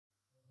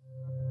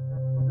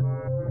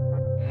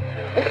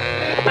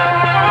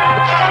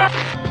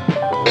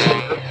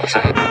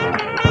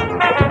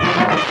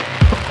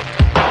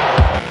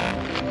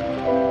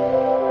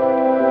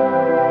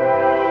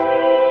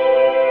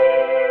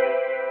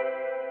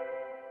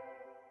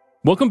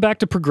Welcome back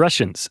to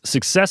Progressions,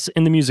 Success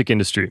in the Music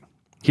Industry.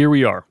 Here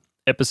we are,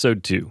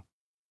 episode 2.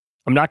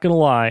 I'm not going to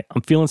lie,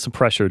 I'm feeling some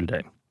pressure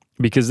today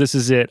because this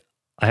is it.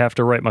 I have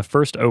to write my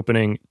first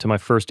opening to my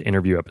first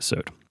interview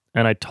episode.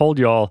 And I told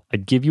y'all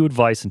I'd give you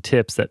advice and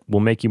tips that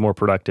will make you more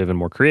productive and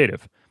more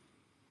creative.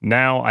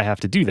 Now I have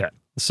to do that.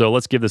 So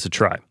let's give this a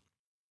try.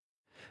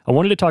 I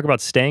wanted to talk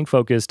about staying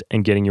focused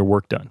and getting your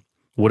work done,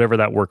 whatever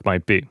that work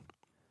might be.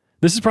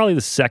 This is probably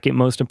the second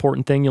most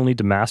important thing you'll need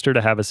to master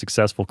to have a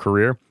successful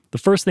career. The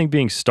first thing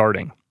being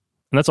starting.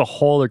 And that's a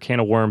whole other can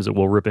of worms that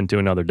we'll rip into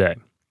another day.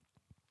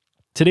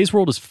 Today's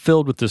world is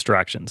filled with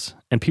distractions,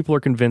 and people are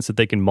convinced that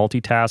they can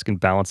multitask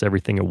and balance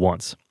everything at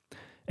once.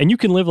 And you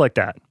can live like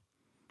that,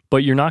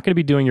 but you're not going to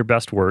be doing your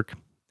best work,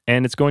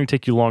 and it's going to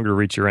take you longer to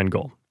reach your end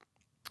goal.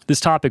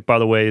 This topic, by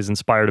the way, is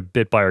inspired a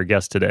bit by our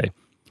guest today.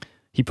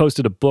 He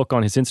posted a book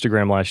on his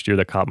Instagram last year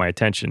that caught my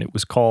attention. It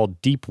was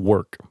called Deep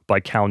Work by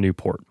Cal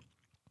Newport.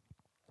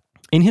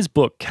 In his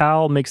book,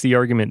 Cal makes the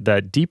argument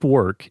that deep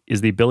work is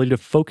the ability to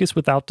focus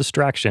without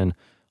distraction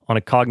on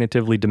a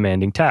cognitively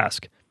demanding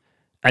task,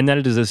 and that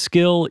it is a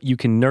skill you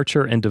can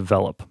nurture and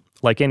develop,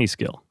 like any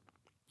skill.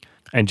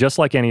 And just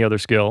like any other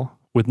skill,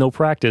 with no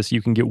practice,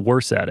 you can get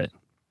worse at it.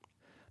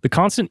 The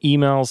constant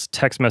emails,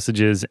 text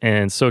messages,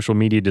 and social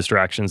media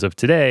distractions of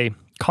today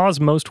cause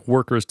most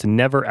workers to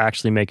never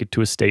actually make it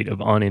to a state of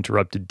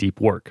uninterrupted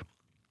deep work.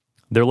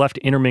 They're left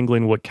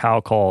intermingling what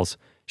Cal calls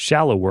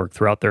shallow work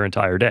throughout their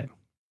entire day.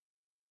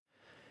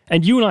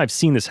 And you and I have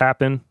seen this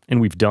happen,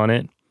 and we've done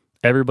it.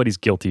 Everybody's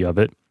guilty of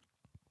it.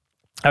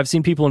 I've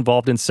seen people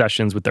involved in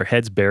sessions with their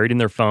heads buried in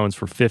their phones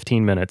for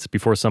 15 minutes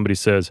before somebody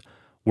says,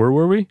 "Where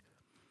were we?"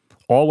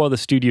 All while the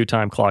studio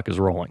time clock is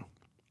rolling.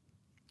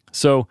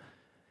 So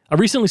I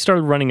recently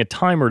started running a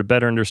timer to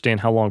better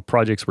understand how long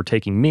projects were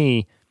taking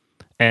me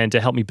and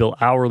to help me bill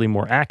hourly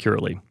more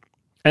accurately.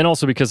 And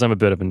also because I'm a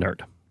bit of a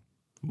nerd.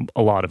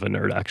 A lot of a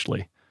nerd,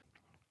 actually.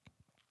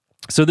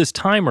 So this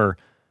timer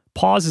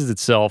pauses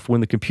itself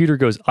when the computer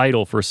goes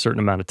idle for a certain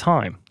amount of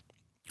time.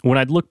 When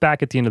I'd look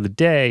back at the end of the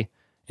day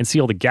and see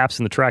all the gaps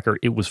in the tracker,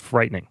 it was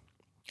frightening.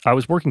 I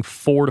was working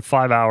 4 to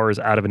 5 hours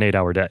out of an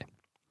 8-hour day.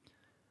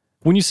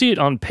 When you see it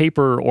on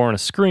paper or on a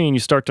screen, you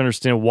start to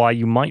understand why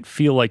you might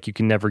feel like you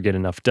can never get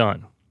enough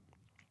done.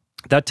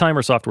 That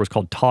timer software is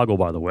called Toggle,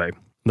 by the way.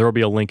 There will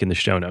be a link in the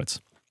show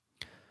notes.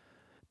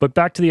 But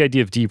back to the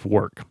idea of deep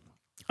work.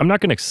 I'm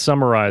not going to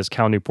summarize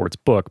Cal Newport's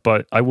book,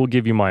 but I will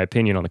give you my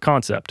opinion on the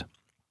concept.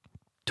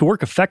 To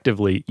work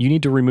effectively, you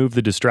need to remove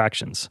the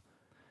distractions.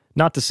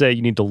 Not to say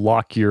you need to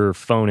lock your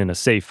phone in a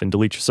safe and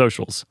delete your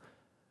socials,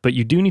 but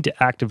you do need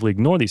to actively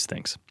ignore these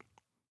things.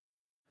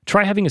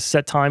 Try having a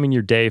set time in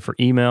your day for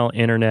email,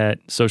 internet,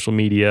 social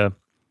media,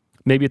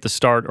 maybe at the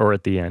start or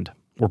at the end,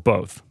 or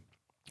both.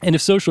 And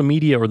if social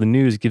media or the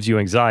news gives you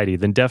anxiety,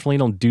 then definitely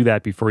don't do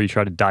that before you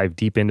try to dive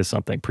deep into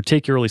something,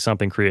 particularly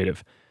something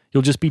creative.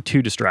 You'll just be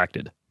too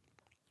distracted.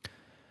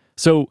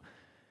 So,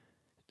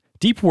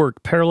 deep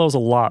work parallels a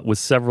lot with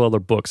several other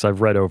books I've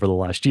read over the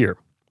last year.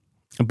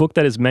 A book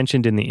that is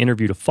mentioned in the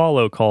interview to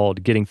follow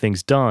called Getting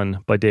Things Done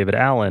by David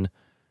Allen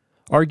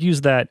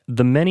argues that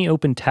the many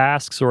open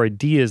tasks or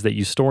ideas that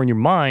you store in your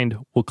mind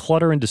will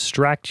clutter and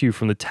distract you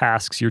from the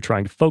tasks you're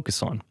trying to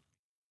focus on.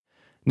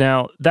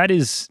 Now, that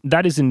is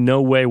in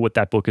no way what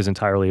that book is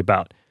entirely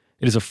about.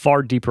 It is a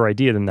far deeper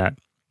idea than that,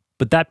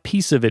 but that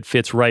piece of it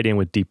fits right in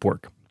with deep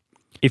work.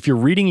 If you're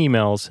reading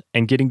emails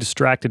and getting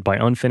distracted by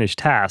unfinished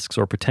tasks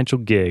or potential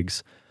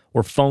gigs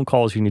or phone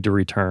calls you need to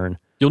return,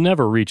 you'll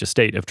never reach a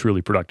state of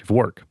truly productive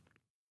work.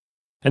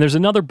 And there's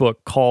another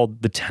book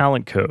called The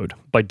Talent Code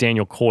by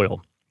Daniel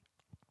Coyle.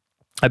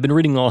 I've been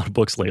reading a lot of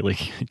books lately,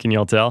 can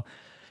y'all tell?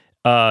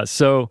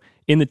 So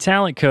in The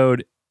Talent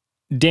Code,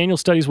 Daniel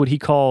studies what he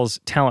calls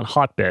talent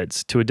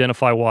hotbeds to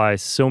identify why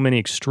so many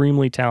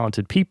extremely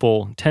talented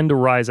people tend to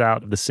rise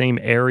out of the same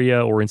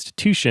area or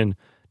institution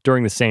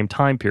during the same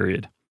time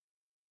period.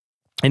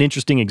 An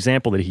interesting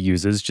example that he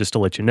uses, just to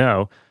let you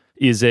know,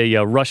 is a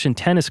Russian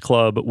tennis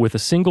club with a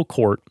single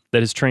court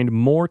that has trained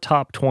more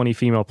top 20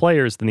 female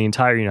players than the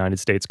entire United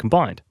States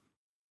combined.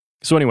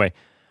 So anyway,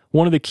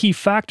 one of the key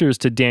factors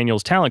to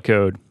Daniel's talent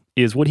code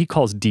is what he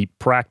calls deep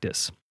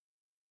practice.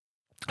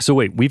 So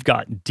wait, we've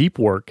got deep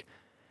work,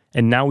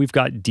 and now we've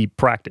got deep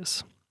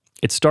practice.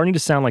 It's starting to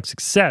sound like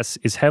success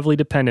is heavily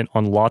dependent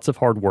on lots of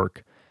hard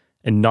work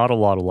and not a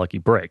lot of lucky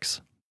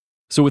breaks.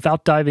 So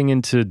without diving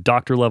into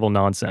doctor-level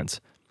nonsense,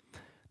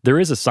 there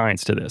is a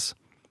science to this.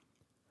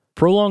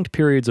 Prolonged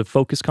periods of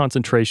focused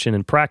concentration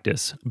and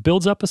practice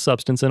builds up a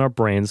substance in our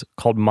brains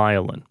called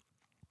myelin,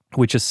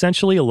 which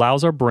essentially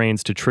allows our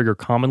brains to trigger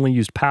commonly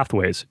used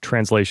pathways,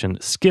 translation,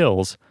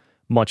 skills,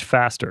 much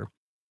faster.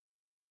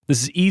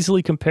 This is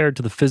easily compared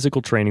to the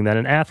physical training that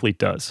an athlete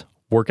does.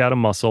 Work out a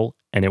muscle,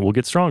 and it will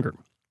get stronger.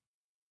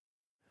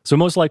 So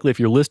most likely, if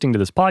you're listening to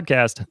this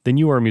podcast, then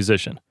you are a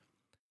musician.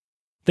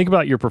 Think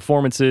about your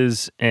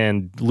performances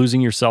and losing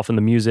yourself in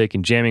the music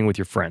and jamming with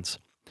your friends.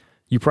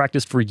 You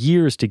practiced for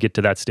years to get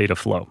to that state of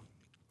flow.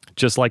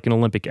 Just like an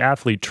Olympic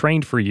athlete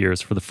trained for years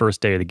for the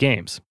first day of the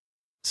games.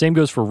 Same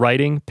goes for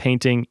writing,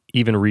 painting,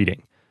 even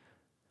reading.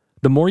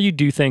 The more you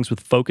do things with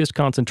focused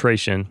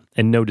concentration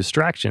and no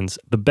distractions,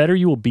 the better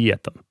you will be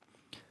at them.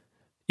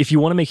 If you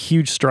want to make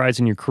huge strides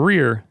in your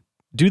career,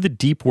 do the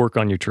deep work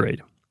on your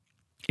trade.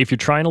 If you're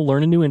trying to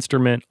learn a new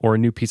instrument or a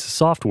new piece of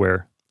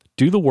software,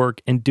 do the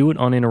work and do it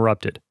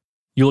uninterrupted.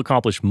 You'll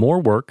accomplish more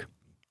work,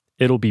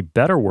 it'll be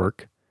better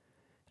work,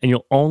 and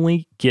you'll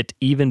only get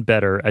even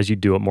better as you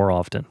do it more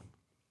often.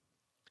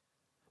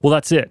 Well,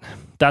 that's it.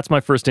 That's my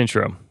first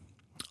intro.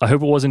 I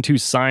hope it wasn't too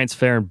science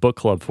fair and book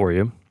club for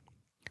you.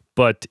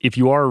 But if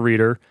you are a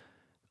reader,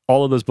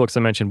 all of those books I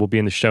mentioned will be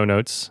in the show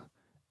notes,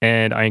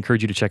 and I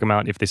encourage you to check them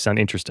out if they sound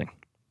interesting.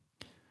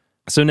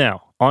 So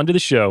now, on to the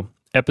show,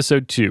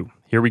 episode 2.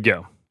 Here we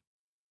go.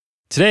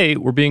 Today,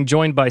 we're being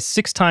joined by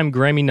 6-time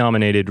Grammy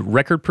Nominated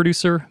record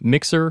producer,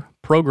 mixer,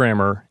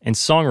 programmer, and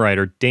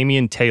songwriter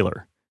Damian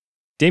Taylor.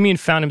 Damian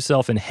found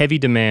himself in heavy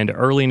demand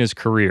early in his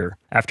career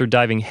after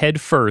diving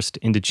headfirst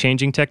into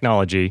changing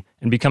technology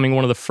and becoming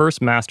one of the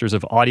first masters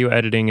of audio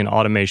editing and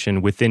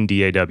automation within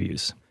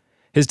DAWs.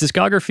 His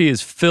discography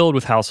is filled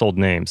with household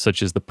names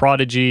such as the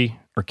Prodigy,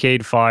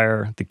 Arcade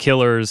Fire, The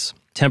Killers,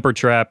 Temper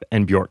Trap,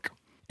 and Bjork.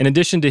 In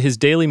addition to his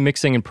daily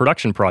mixing and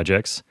production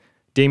projects,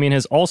 Damian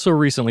has also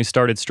recently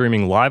started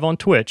streaming live on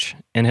Twitch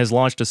and has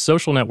launched a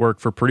social network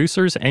for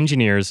producers,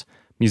 engineers,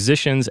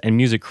 musicians, and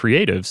music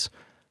creatives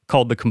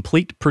called the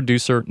Complete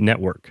Producer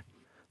Network.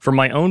 From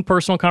my own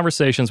personal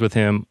conversations with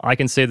him, I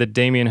can say that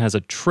Damian has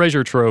a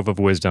treasure trove of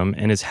wisdom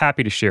and is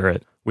happy to share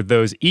it with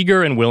those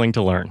eager and willing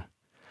to learn.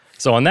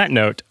 So on that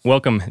note,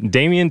 welcome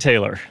Damian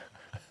Taylor.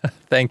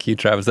 Thank you,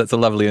 Travis. That's a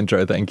lovely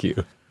intro. Thank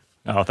you.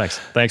 Oh, thanks.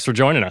 Thanks for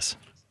joining us.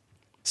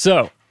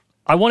 So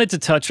I wanted to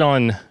touch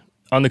on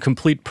the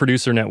Complete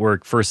Producer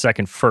Network for a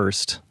second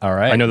first. All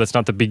right. I know that's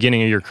not the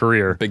beginning of your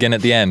career. Begin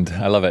at the end.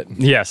 I love it.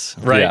 Yes,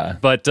 right. Yeah.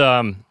 But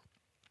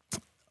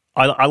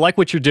I like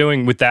what you're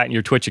doing with that in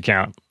your Twitch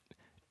account,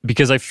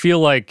 because I feel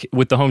like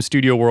with the home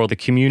studio world, the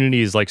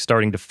community is like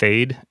starting to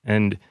fade,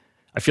 and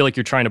I feel like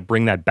you're trying to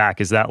bring that back.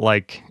 Is that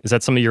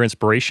some of your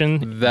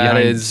inspiration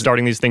behind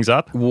starting these things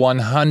up?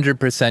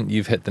 100%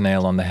 you've hit the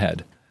nail on the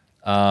head.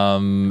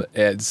 I'm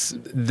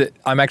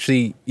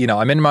actually,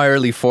 I'm in my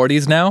early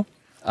 40s now.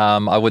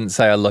 I wouldn't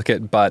say I look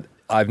it, but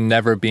I've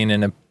never been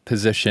in a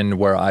position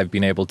where I've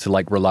been able to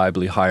like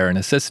reliably hire an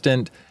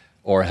assistant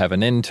or have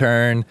an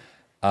intern,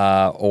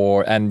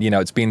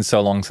 it's been so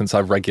long since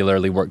I've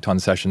regularly worked on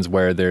sessions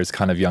where there's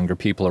kind of younger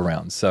people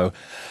around. So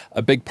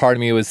a big part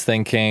of me was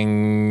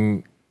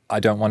thinking, I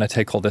don't want to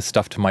take all this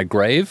stuff to my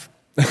grave.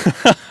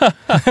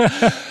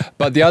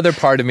 But the other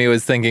part of me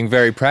was thinking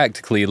very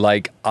practically,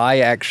 like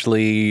I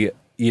actually,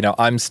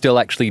 I'm still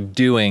actually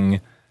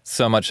doing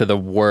so much of the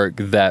work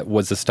that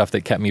was the stuff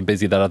that kept me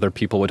busy that other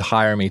people would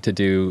hire me to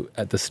do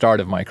at the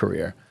start of my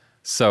career.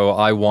 So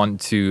I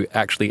want to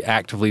actually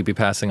actively be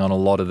passing on a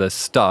lot of this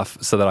stuff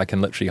so that I can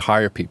literally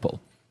hire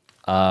people.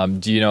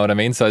 Do you know what I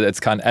mean? So it's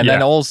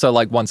then also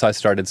like once I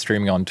started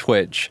streaming on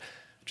Twitch,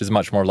 which is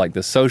much more like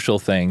the social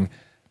thing,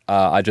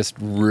 I just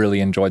really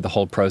enjoyed the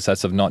whole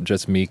process of not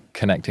just me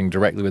connecting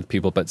directly with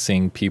people, but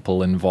seeing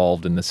people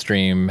involved in the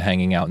stream,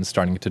 hanging out and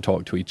starting to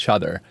talk to each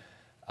other.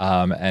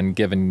 And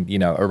given,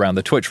 around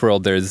the Twitch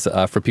world, there's,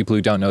 for people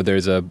who don't know,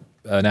 there's an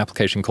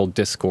application called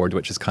Discord,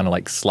 which is kind of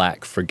like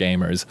Slack for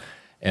gamers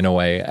in a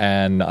way.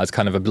 And I was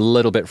kind of a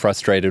little bit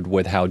frustrated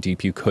with how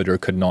deep you could or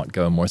could not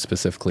go more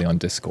specifically on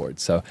Discord.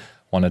 So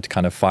wanted to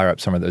kind of fire up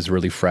some of those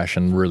really fresh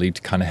and really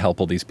to kind of help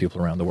all these people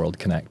around the world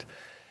connect.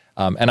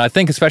 And I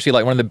think especially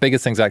like one of the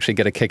biggest things I actually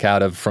get a kick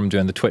out of from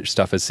doing the Twitch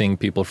stuff is seeing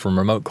people from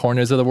remote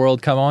corners of the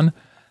world come on.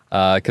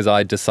 Because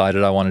I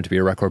decided I wanted to be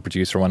a record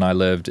producer when I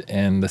lived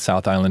in the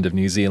South Island of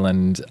New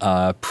Zealand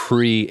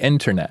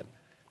pre-internet.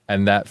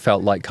 And that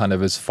felt like kind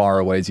of as far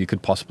away as you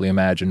could possibly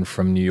imagine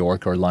from New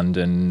York or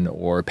London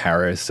or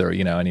Paris or,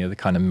 any of the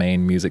kind of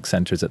main music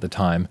centers at the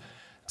time.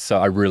 So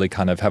I really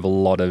kind of have a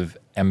lot of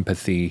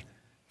empathy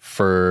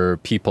for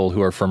people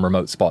who are from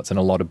remote spots and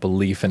a lot of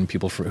belief in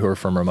people who are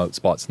from remote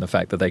spots and the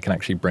fact that they can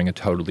actually bring a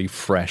totally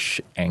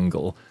fresh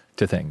angle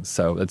to things.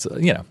 So it's,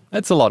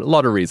 it's a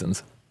lot of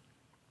reasons.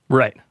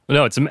 Right.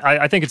 No,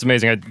 I think it's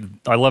amazing.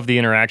 I love the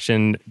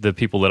interaction, the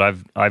people that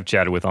I've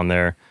chatted with on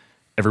there.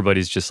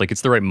 Everybody's just like, it's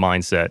the right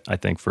mindset, I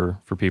think, for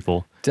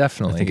people.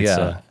 Definitely, I think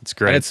it's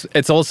great. And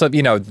it's also,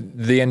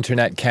 the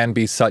internet can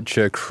be such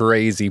a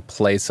crazy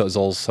place. So it's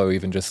also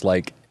even just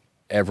like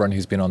everyone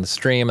who's been on the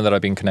stream and that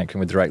I've been connecting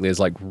with directly is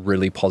like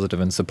really positive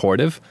and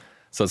supportive.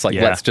 So it's like,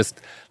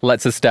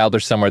 let's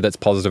establish somewhere that's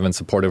positive and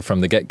supportive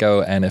from the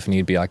get-go. And if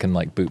need be, I can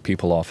like boot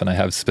people off. And I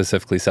have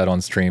specifically said on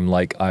stream,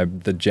 like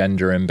the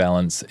gender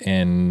imbalance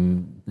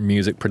in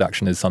music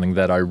production is something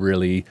that I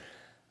really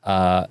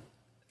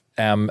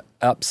am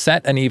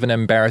upset and even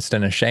embarrassed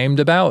and ashamed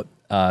about.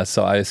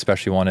 So I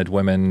especially wanted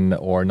women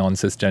or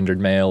non-cisgendered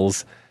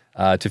males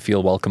to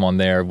feel welcome on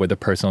there with a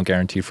personal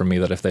guarantee from me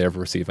that if they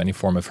ever receive any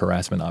form of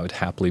harassment, I would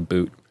happily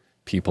boot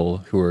people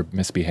who are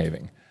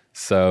misbehaving.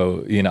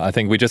 So, I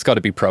think we just got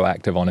to be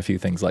proactive on a few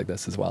things like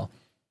this as well.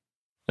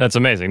 That's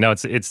amazing. No,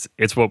 it's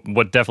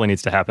what definitely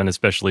needs to happen,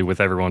 especially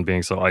with everyone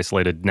being so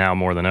isolated now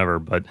more than ever.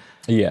 But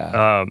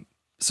yeah.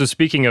 So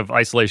speaking of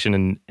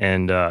isolation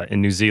and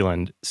in New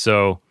Zealand,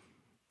 so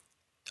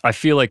I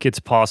feel like it's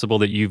possible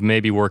that you've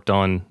maybe worked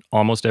on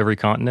almost every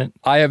continent.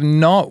 I have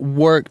not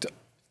worked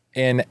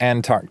in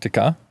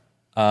Antarctica.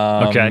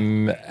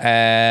 Okay.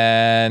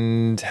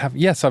 And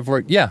yes, I've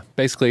worked,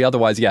 basically,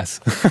 otherwise, yes.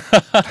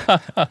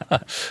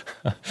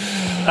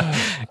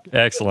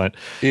 Excellent.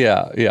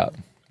 Yeah.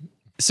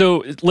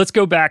 So let's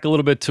go back a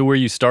little bit to where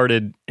you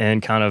started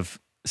and kind of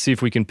see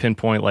if we can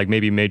pinpoint like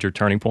maybe major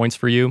turning points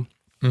for you.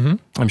 Mm-hmm.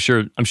 I'm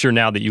sure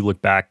now that you look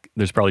back,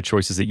 there's probably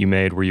choices that you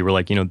made where you were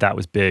like, that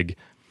was big.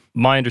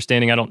 My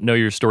understanding, I don't know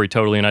your story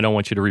totally, and I don't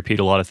want you to repeat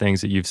a lot of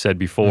things that you've said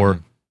before,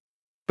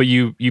 but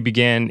you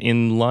began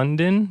in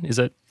London, is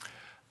that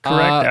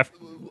correct?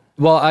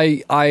 Well,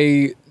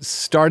 I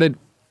started,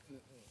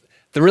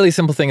 the really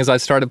simple thing is I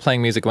started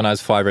playing music when I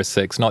was 5 or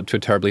 6, not to a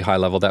terribly high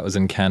level. That was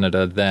in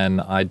Canada.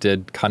 Then I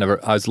did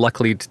I was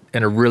luckily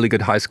in a really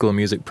good high school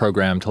music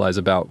program till I was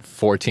about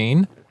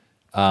 14.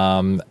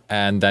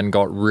 And then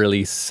got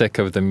really sick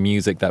of the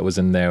music that was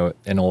in there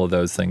in all of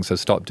those things. So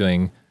stopped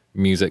doing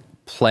music,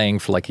 playing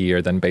for like a year,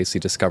 then basically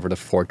discovered a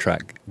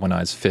 4-track when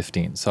I was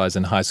 15. So I was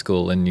in high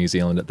school in New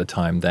Zealand at the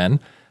time then.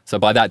 So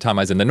by that time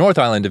I was in the North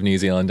Island of New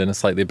Zealand in a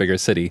slightly bigger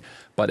city.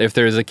 But if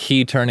there's a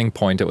key turning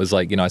point, it was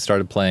like, I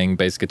started playing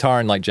bass guitar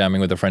and like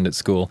jamming with a friend at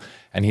school.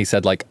 And he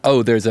said like,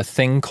 oh, there's a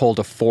thing called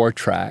a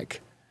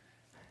 4-track.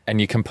 And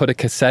you can put a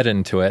cassette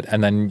into it,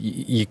 and then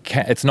you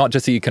can. It's not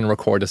just that you can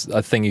record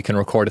a thing; you can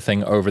record a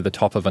thing over the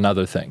top of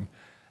another thing.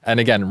 And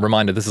again,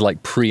 reminder: this is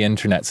like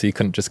pre-internet, so you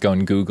couldn't just go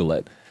and Google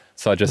it.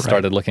 So I just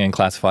started looking in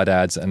classified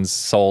ads and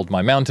sold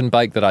my mountain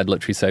bike that I'd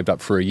literally saved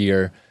up for a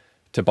year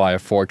to buy a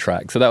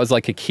 4-track. So that was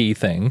like a key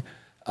thing.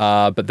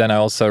 But then I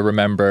also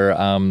remember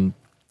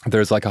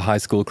there's like a high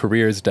school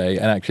careers day,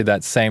 and actually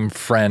that same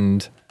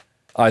friend.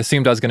 I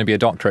assumed I was going to be a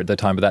doctor at the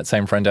time, but that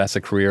same friend asked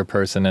a career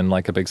person in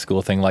like a big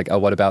school thing, like, oh,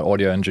 what about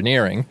audio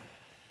engineering?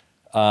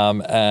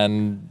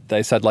 And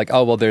they said like,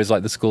 oh, well, there's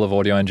like the School of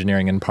Audio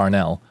Engineering in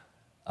Parnell.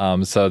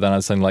 So then I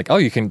was saying like, oh,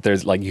 you can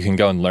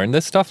go and learn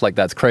this stuff? Like,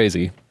 that's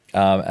crazy.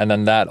 And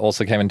then that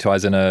also came into, I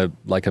was in a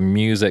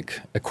music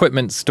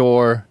equipment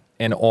store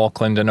in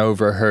Auckland and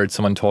overheard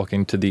someone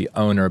talking to the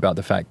owner about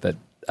the fact that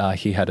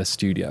he had a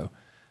studio.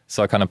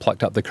 So I kind of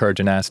plucked up the courage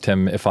and asked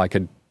him if I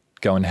could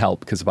go and help,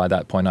 because by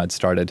that point I'd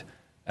started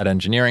at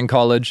engineering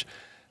college.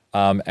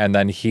 And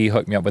then he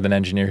hooked me up with an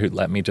engineer who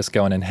let me just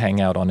go in and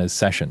hang out on his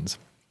sessions,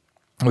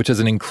 which is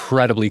an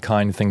incredibly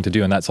kind thing to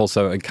do. And that's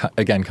also,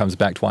 again, comes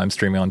back to why I'm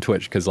streaming on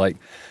Twitch. Because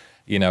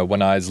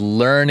when I was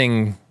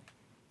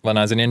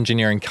in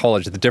engineering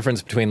college, the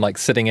difference between like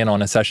sitting in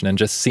on a session and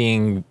just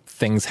seeing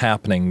things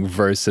happening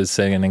versus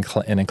sitting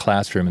in a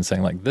classroom and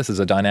saying like, this is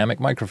a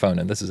dynamic microphone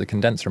and this is a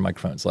condenser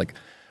microphone. It's like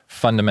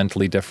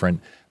fundamentally different.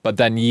 But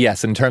then,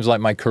 yes, in terms of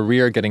like my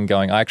career getting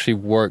going, I actually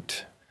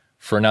worked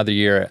for another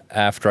year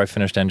after I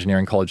finished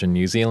engineering college in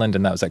New Zealand,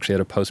 and that was actually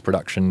at a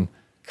post-production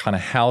kind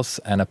of house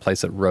and a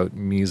place that wrote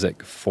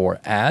music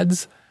for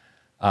ads.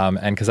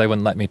 And because they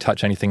wouldn't let me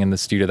touch anything in the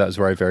studio, that was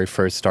where I very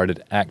first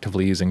started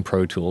actively using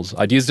Pro Tools.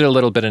 I'd used it a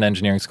little bit in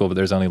engineering school, but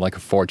there's only like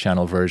a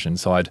 4-channel version,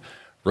 so I'd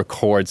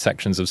record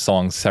sections of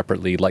songs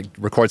separately, like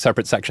record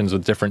separate sections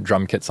with different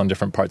drum kits on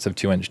different parts of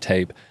 2-inch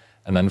tape,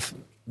 and then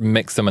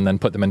mix them and then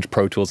put them into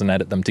Pro Tools and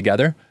edit them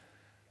together.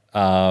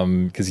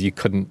 Because you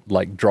couldn't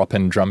like drop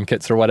in drum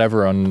kits or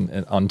whatever on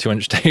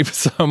 2-inch tape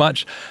so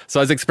much. So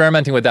I was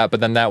experimenting with that, but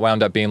then that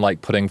wound up being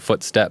like putting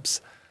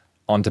footsteps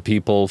onto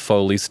people,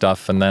 Foley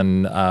stuff. And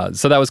then,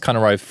 so that was kind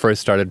of where I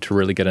first started to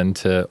really get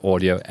into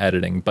audio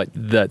editing. But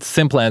the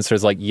simple answer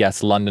is like,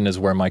 yes, London is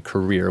where my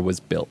career was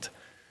built,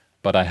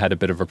 but I had a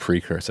bit of a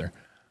precursor.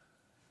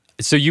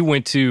 So you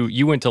went to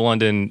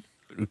London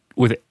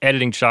with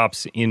editing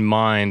chops in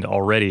mind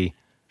already,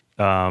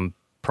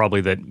 probably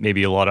that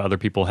maybe a lot of other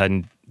people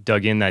hadn't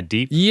dug in that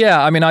deep?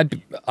 Yeah, I mean,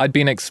 I'd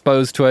been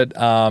exposed to it.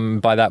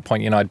 By that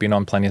point, I'd been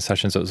on plenty of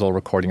sessions. It was all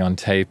recording on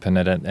tape, and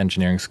at an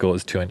engineering school, it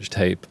was 2-inch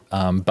tape.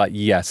 But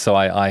yes, so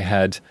I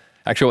had,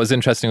 actually what was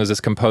interesting was this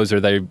composer,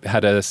 I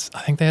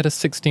think they had a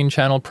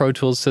 16-channel Pro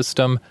Tools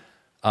system.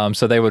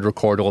 So they would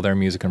record all their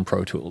music in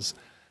Pro Tools.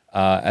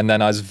 And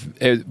then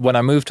when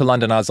I moved to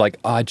London, I was like,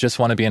 I just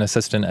want to be an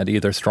assistant at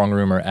either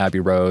Strongroom or Abbey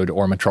Road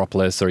or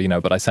Metropolis, or,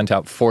 but I sent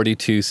out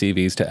 42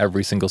 CVs to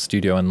every single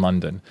studio in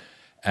London.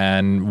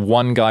 And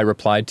one guy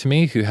replied to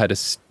me who had a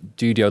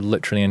studio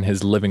literally in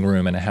his living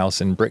room in a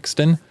house in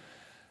Brixton.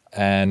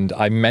 And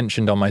I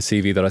mentioned on my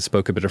CV that I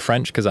spoke a bit of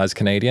French because I was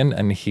Canadian,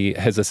 and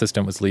his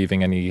assistant was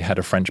leaving and he had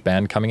a French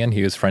band coming in.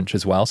 He was French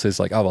as well. So he's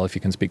like, oh, well, if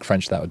you can speak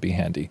French, that would be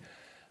handy.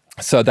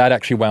 So that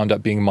actually wound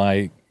up being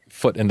my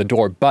foot in the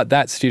door. But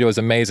that studio was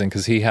amazing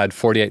because he had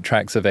 48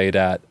 tracks of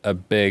ADAT, a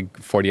big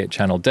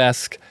 48-channel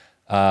desk,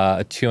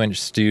 a 2-inch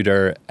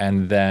Studer,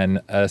 and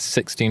then a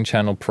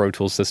 16-channel Pro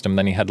Tools system.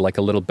 Then he had like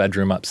a little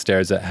bedroom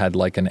upstairs that had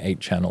like an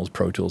 8-channel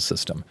Pro Tools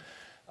system.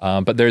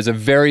 But there's a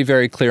very,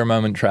 very clear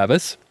moment,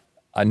 Travis.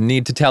 I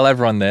need to tell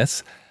everyone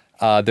this.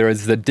 There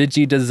is the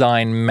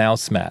DigiDesign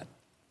mouse mat.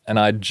 And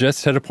I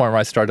just hit a point where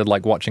I started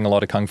like watching a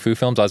lot of Kung Fu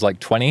films. I was like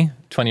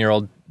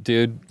 20-year-old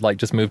dude, like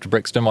just moved to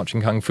Brixton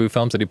watching Kung Fu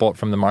films that he bought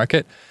from the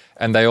market.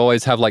 And they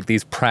always have like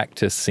these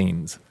practice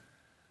scenes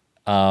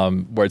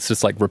where it's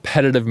just like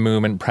repetitive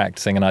movement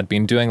practicing. And I'd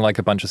been doing like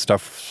a bunch of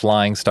stuff,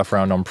 flying stuff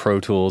around on Pro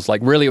Tools.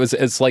 Like really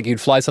it's like you'd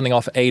fly something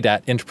off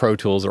ADAT into Pro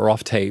Tools or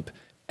off tape,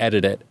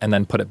 edit it, and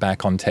then put it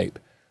back on tape.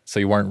 So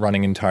you weren't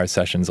running entire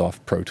sessions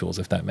off Pro Tools,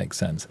 if that makes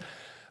sense.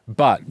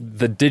 But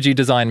the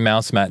DigiDesign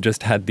mouse mat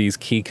just had these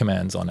key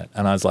commands on it.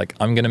 And I was like,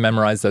 I'm going to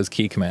memorize those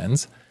key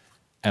commands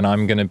and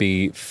I'm going to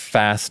be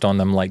fast on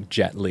them like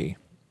Jet Li,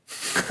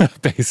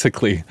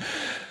 basically.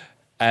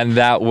 And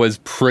that was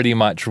pretty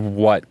much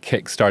what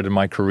kickstarted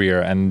my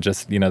career. And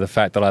just, the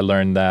fact that I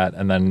learned that,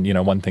 and then,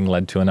 one thing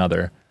led to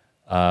another,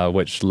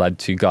 which led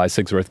to Guy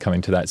Sigsworth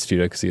coming to that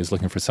studio because he was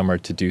looking for somewhere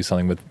to do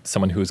something with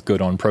someone who was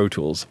good on Pro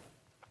Tools.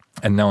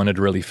 And no one had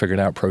really figured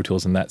out Pro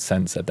Tools in that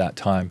sense at that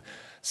time.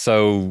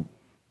 So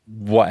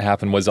what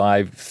happened was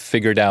I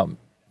figured out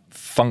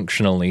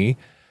functionally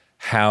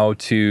how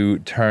to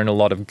turn a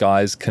lot of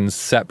guys'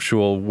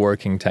 conceptual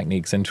working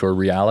techniques into a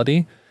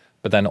reality.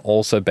 But then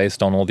also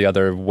based on all the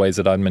other ways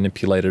that I'd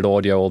manipulated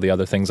audio, all the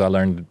other things I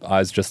learned, I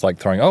was just like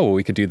throwing,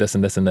 we could do this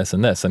and this and this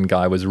and this. And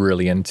Guy was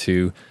really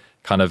into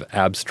kind of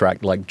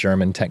abstract, like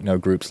German techno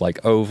groups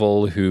like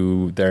Oval,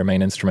 who their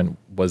main instrument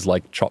was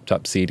like chopped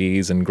up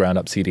CDs and ground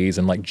up CDs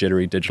and like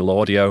jittery digital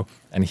audio.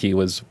 And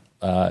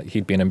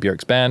he'd been in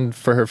Bjork's band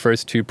for her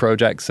first 2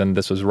 projects. And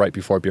this was right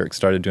before Bjork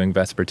started doing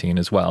Vespertine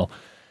as well.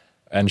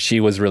 And she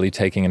was really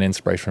taking an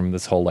inspiration from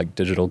this whole like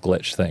digital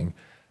glitch thing.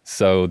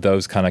 So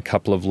those kind of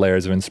couple of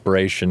layers of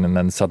inspiration, and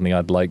then suddenly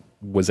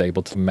was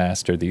able to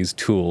master these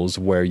tools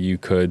where you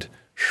could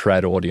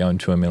shred audio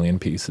into a million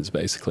pieces,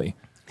 basically.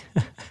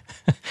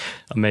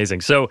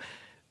 Amazing. So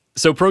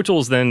Pro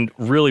Tools then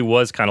really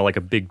was kind of like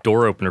a big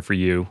door opener for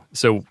you.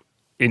 So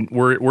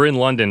we're in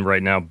London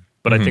right now,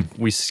 but I think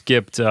we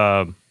skipped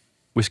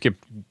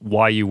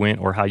why you went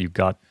or how you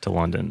got to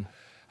London.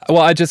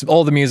 Well,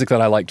 all the music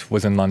that I liked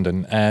was in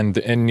London. And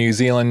in New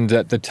Zealand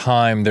at the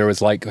time, there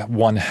was like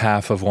one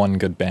half of one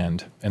good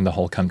band in the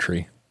whole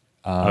country.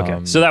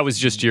 Okay. So that was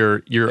just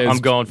I'm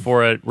going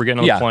for it. We're getting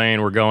on the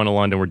plane. We're going to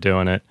London. We're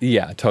doing it.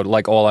 Yeah, totally.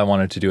 Like all I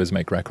wanted to do was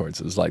make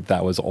records. It was like,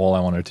 that was all I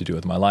wanted to do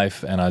with my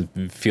life. And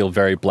I feel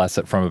very blessed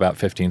that from about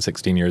 15,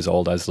 16 years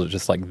old, I was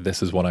just like,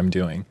 this is what I'm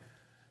doing.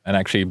 And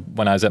actually,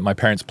 when I was at my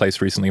parents' place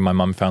recently, my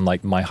mom found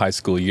like my high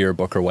school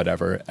yearbook or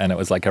whatever. And it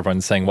was like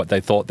everyone saying what they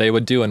thought they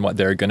would do and what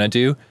they're going to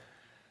do.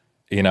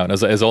 And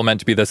it was all meant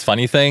to be this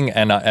funny thing.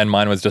 And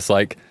mine was just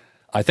like,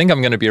 I think I'm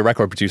going to be a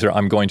record producer.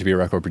 I'm going to be a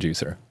record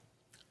producer.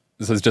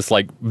 This is just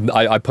like,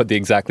 I put the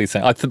exactly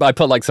same, I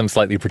put like some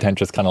slightly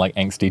pretentious kind of like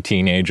angsty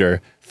teenager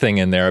thing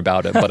in there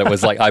about it. But it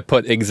was like, I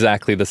put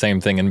exactly the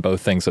same thing in both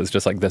things. So it's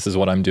just like, this is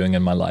what I'm doing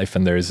in my life.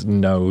 And there's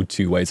no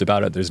two ways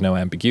about it. There's no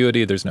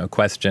ambiguity. There's no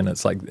question.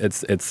 It's like,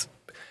 it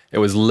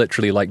was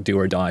literally like do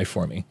or die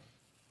for me.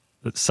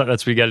 That's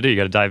what you got to do. You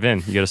got to dive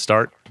in. You got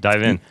to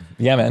dive in.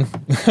 Yeah, man.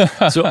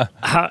 So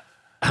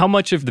how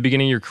much of the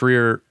beginning of your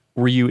career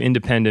were you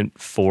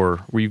independent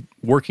for? Were you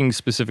working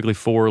specifically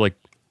for like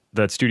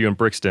that studio in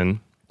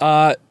Brixton?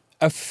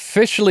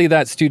 Officially,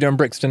 that studio in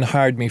Brixton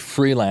hired me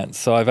freelance.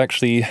 So I've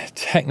actually,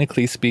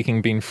 technically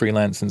speaking, been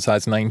freelance since I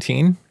was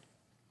 19.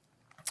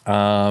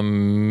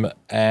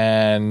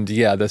 And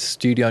yeah, the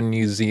studio in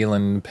New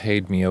Zealand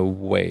paid me a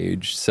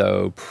wage.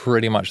 So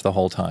pretty much the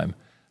whole time.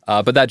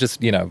 But that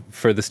just,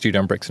 for the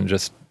studio in Brixton,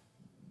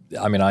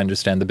 I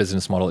understand the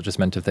business model. It just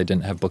meant if they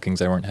didn't have bookings,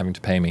 they weren't having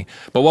to pay me.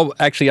 But what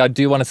actually I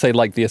do want to say,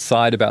 like the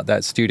aside about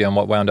that studio and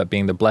what wound up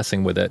being the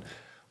blessing with it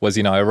was,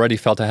 I already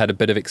felt I had a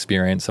bit of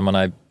experience. And when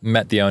I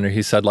met the owner,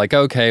 he said like,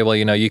 okay, well,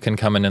 you can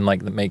come in and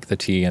like make the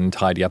tea and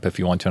tidy up if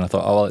you want to. And I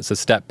thought, oh, well, it's a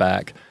step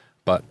back,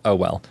 but oh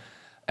well.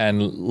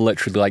 And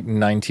literally like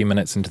 90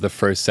 minutes into the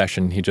first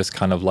session, he just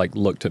kind of like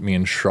looked at me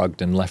and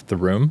shrugged and left the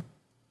room.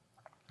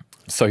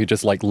 So he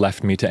just like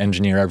left me to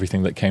engineer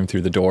everything that came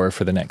through the door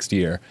for the next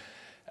year.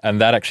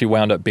 And that actually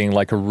wound up being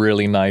like a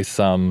really nice,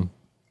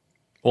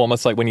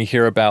 almost like when you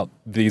hear about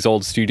these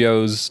old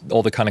studios,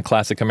 all the kind of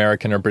classic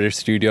American or British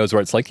studios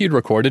where it's like you'd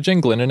record a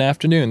jingle in an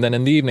afternoon, then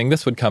in the evening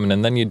this would come in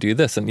and then you'd do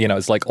this. And,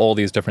 it's like all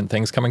these different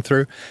things coming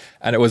through.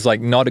 And it was like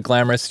not a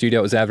glamorous studio.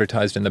 It was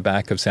advertised in the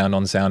back of Sound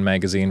on Sound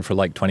magazine for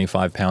like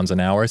 £25 an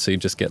hour. So you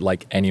just get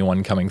like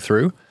anyone coming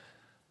through.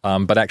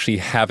 But actually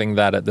having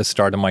that at the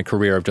start of my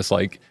career of just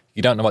like,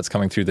 you don't know what's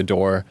coming through the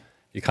door.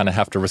 You kind of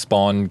have to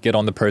respond, get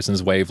on the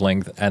person's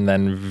wavelength. And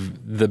then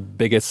the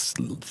biggest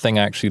thing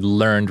I actually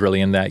learned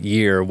really in that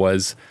year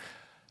was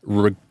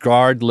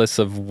regardless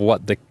of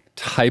what the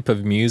type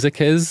of music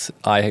is,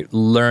 I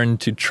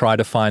learned to try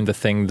to find the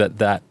thing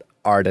that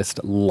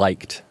artist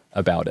liked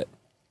about it,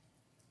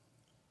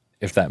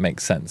 if that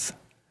makes sense.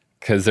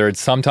 Because there would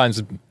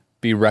sometimes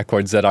be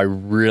records that I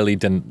really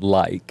didn't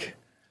like.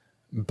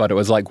 But it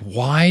was like,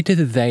 why did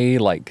they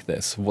like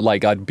this?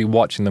 Like, I'd be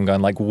watching them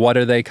going, like, what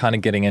are they kind of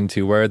getting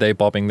into? Where are they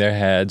bobbing their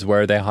heads?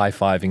 Where are they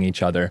high-fiving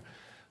each other?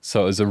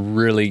 So it was a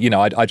really,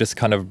 I just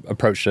kind of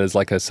approached it as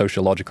like a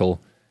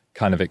sociological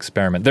kind of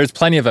experiment. There's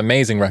plenty of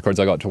amazing records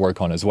I got to work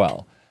on as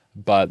well.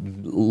 but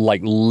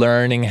like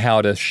learning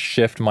how to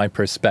shift my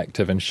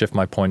perspective and shift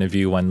my point of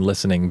view when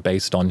listening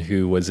based on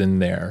who was in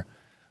there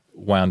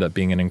wound up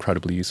being an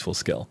incredibly useful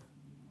skill.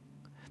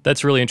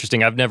 That's really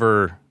interesting. I've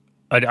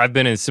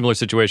been in similar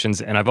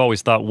situations, and I've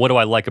always thought, what do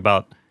I like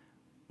about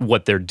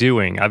what they're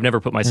doing? I've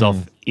never put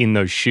myself in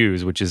those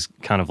shoes, which is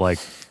kind of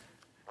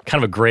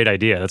a great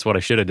idea. That's what I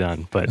should have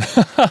done. But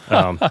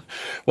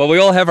well, we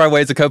all have our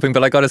ways of coping.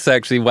 But I got to say,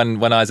 actually,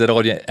 when I was at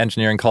audio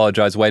engineering college,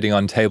 I was waiting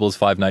on tables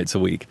 5 nights a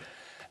week,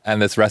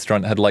 and this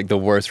restaurant had like the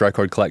worst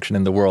record collection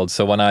in the world.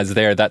 So when I was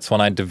there, that's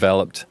when I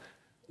developed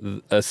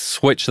a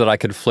switch that I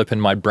could flip in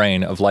my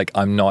brain of like,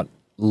 I'm not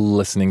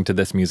listening to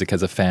this music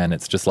as a fan.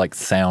 It's just like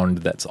sound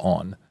that's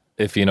on,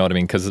 if you know what I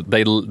mean. Because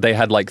they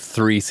had like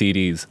 3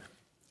 CDs,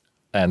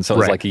 and so it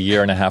was like a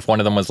year and a half. One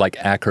of them was like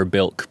Acker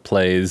Bilk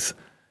plays,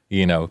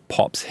 you know,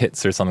 Pop's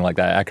Hits or something like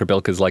that. Acker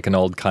Bilk is like an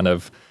old kind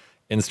of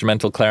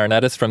instrumental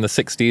clarinetist from the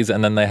 60s.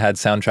 And then they had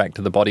Soundtrack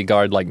to the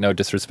Bodyguard, like no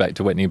disrespect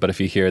to Whitney, but if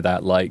you hear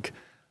that like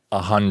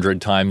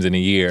 100 times in a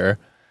year,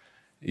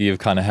 you've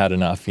kind of had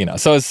enough, you know.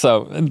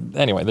 So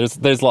anyway,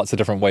 there's lots of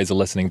different ways of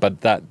listening,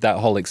 but that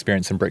whole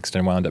experience in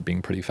Brixton wound up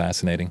being pretty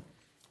fascinating.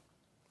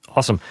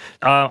 Awesome.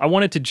 I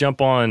wanted to jump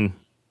on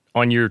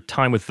your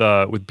time with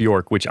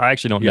Bjork, which I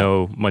actually don't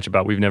know much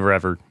about. We've never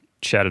ever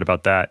chatted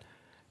about that.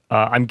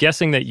 I'm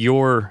guessing that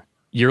your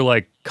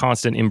like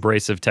constant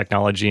embrace of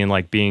technology and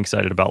like being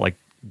excited about like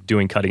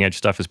doing cutting edge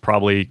stuff is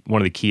probably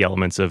one of the key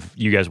elements of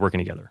you guys working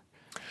together.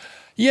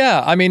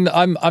 Yeah, I mean,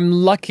 I'm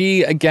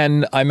lucky.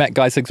 Again, I met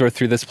Guy Sigsworth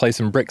through this place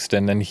in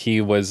Brixton, and he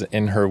was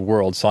in her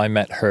world, so I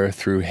met her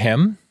through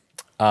him.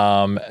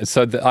 I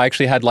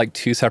actually had like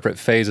 2 separate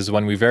phases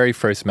when we very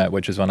first met,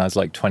 which is when I was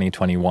like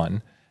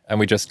 21, and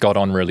we just got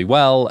on really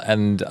well.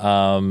 And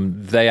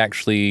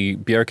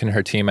Bjork and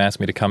her team asked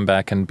me to come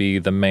back and be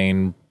the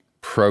main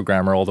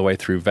programmer all the way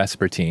through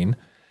Vespertine.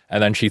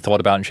 And then she thought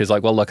about it, and she's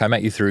like, well, look, I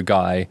met you through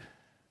Guy.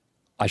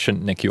 I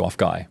shouldn't nick you off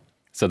Guy.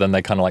 So then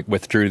they kind of like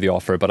withdrew the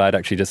offer, but I'd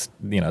actually just,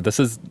 you know,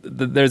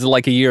 there's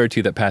like a year or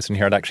 2 that passed in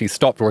here. I'd actually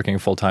stopped working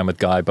full time with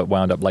Guy, but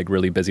wound up like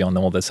really busy on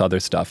all this other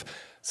stuff.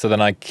 So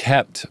then I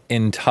kept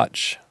in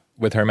touch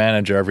with her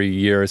manager every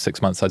year or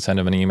 6 months. I'd send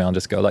him an email and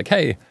just go like,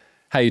 hey,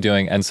 how you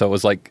doing? And so it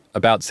was like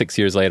about 6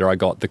 years later, I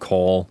got the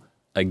call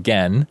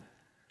again.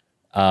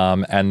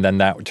 And then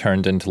that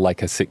turned into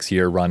like a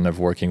 6-year run of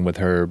working with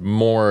her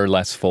more or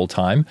less full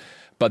time.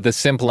 But the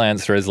simple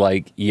answer is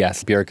like,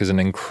 yes, Bjork is an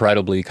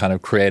incredibly kind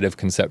of creative,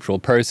 conceptual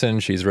person.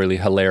 She's really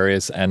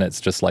hilarious, and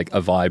it's just like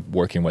a vibe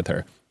working with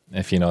her,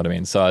 if you know what I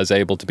mean. So I was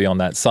able to be on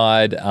that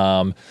side.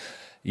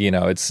 You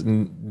know,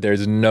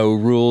 there's no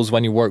rules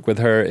when you work with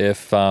her.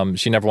 If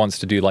she never wants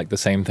to do like the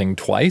same thing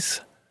twice.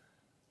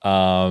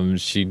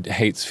 She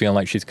hates feeling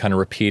like she's kind of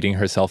repeating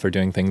herself or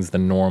doing things the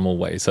normal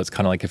way. So it's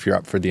kind of like if you're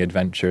up for the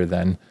adventure,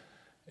 then,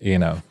 you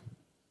know,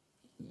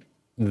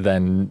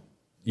 then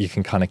you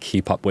can kind of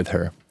keep up with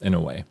her in a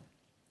way.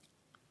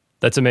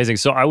 That's amazing.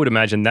 So I would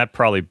imagine that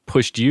probably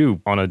pushed you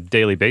on a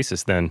daily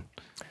basis then.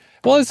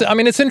 Well,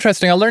 it's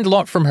interesting. I learned a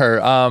lot from her.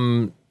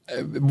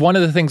 One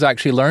of the things I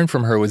actually learned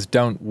from her was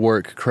don't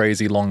work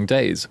crazy long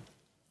days.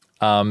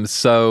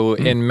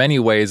 In many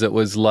ways, it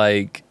was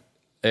like,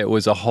 it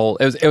was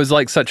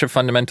like such a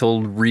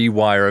fundamental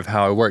rewire of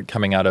how I worked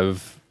coming out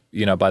of,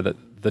 you know, by the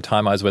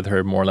time I was with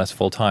her more or less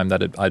full time,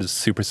 that I was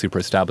super, super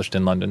established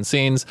in London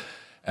scenes,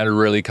 and it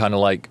really kind of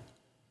like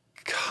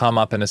come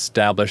up and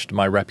established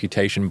my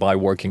reputation by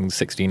working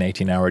 16,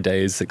 18-hour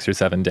days, 6 or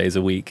 7 days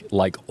a week,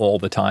 like all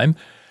the time.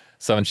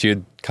 So when she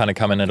would kind of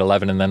come in at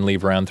 11 and then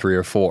leave around 3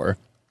 or 4,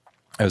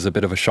 it was a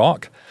bit of a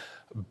shock.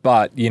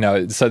 But, you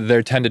know, so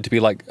there tended to be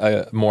like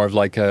more of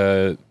like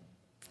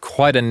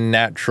quite a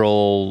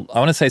natural, I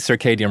want to say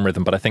circadian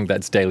rhythm, but I think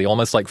that's daily,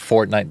 almost like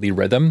fortnightly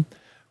rhythm,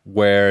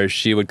 where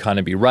she would kind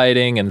of be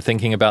writing and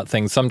thinking about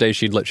things. Some days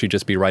she'd literally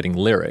just be writing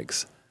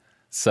lyrics.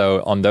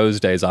 So on those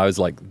days, I was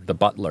like the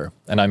butler.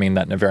 And I mean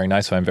that in a very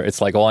nice way.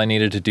 It's like all I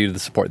needed to do to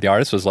support the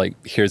artist was like,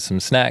 here's some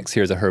snacks,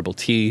 here's a herbal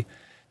tea.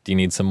 Do you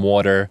need some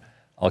water?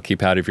 I'll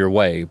keep out of your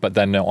way. But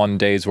then on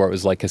days where it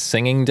was like a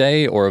singing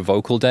day or a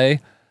vocal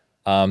day,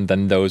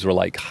 then those were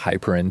like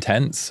hyper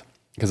intense,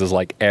 because it's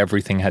like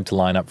everything had to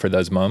line up for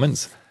those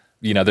moments.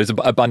 You know, there's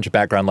a bunch of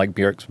background, like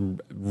Bjork's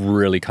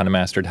really kind of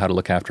mastered how to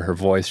look after her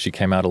voice. She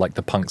came out of like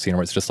the punk scene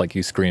where it's just like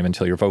you scream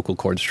until your vocal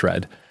cords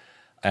shred.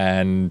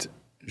 And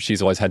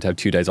she's always had to have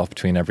 2 days off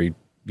between every,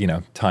 you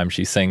know, time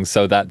she sings.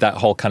 So that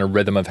whole kind of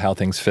rhythm of how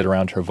things fit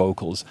around her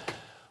vocals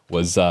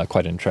was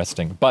quite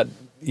interesting. But,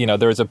 you know,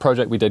 there was a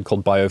project we did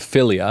called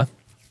Biophilia,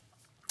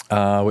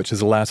 which is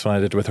the last one I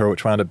did with her,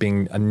 which wound up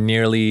being a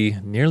nearly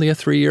a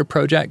 3-year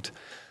project.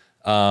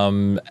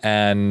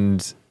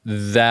 And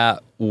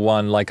that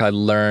one, like I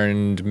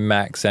learned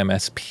Max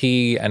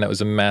MSP, and it was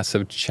a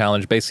massive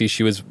challenge. Basically,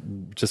 she was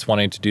just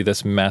wanting to do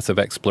this massive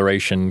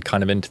exploration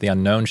kind of into the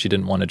unknown. She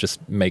didn't want to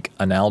just make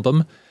an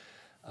album.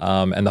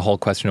 And the whole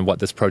question of what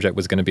this project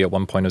was going to be, at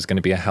one point it was going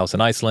to be a house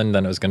in Iceland,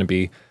 then it was going to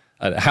be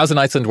a house in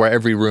Iceland where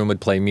every room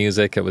would play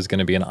music. It was going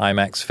to be an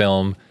IMAX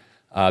film.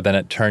 Then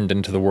it turned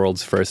into the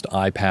world's first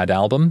iPad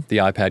album. The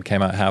iPad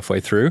came out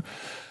halfway through.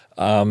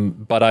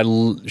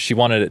 She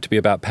wanted it to be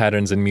about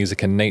patterns in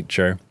music and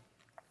nature.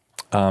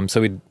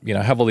 So we'd,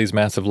 have all these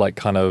massive, like,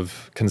 kind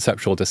of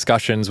conceptual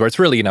discussions where it's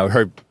really,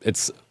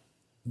 it's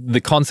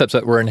the concepts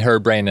that were in her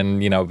brain,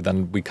 and,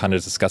 then we kind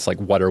of discuss, like,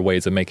 what are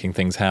ways of making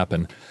things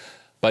happen.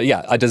 But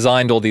yeah, I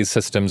designed all these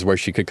systems where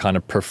she could kind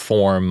of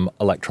perform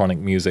electronic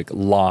music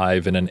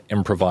live in an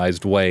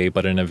improvised way,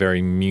 but in a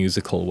very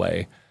musical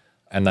way.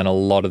 And then a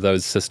lot of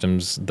those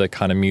systems, the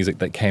kind of music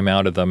that came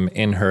out of them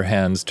in her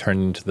hands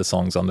turned into the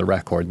songs on the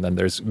record. And then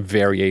there's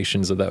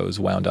variations of those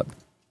wound up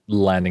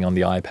landing on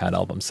the iPad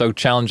album. So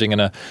challenging in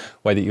a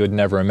way that you would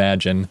never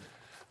imagine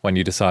when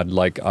you decide,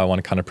 like, I want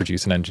to kind of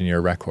produce and engineer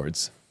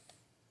records.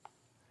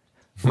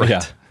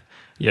 Right.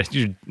 Yeah,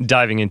 you're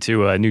diving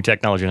into new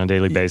technology on a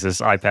daily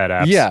basis, iPad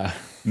apps,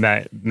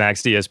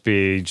 Max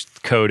DSP,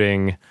 just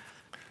coding,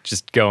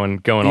 just going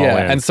all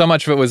in. And so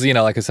much of it was, like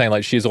I was saying,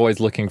 like, she's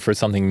always looking for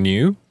something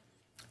new.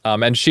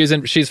 And she's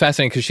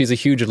fascinating because she's a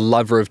huge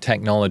lover of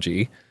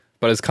technology.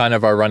 But it's kind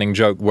of our running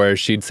joke where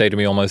she'd say to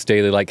me almost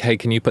daily, like, hey,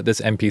 can you put this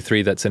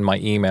MP3 that's in my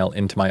email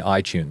into my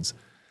iTunes?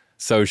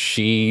 So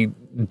she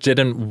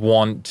didn't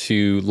want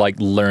to, like,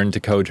 learn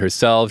to code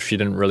herself. She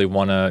didn't really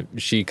want to,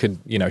 she could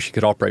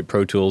operate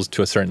Pro Tools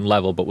to a certain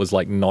level, but was,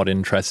 like, not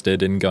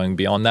interested in going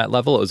beyond that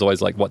level. It was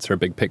always like, what's her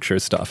big picture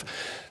stuff?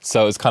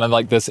 So it's kind of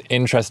like this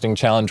interesting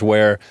challenge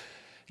where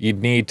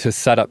you'd need to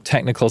set up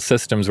technical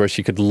systems where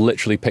she could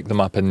literally pick them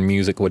up and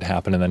music would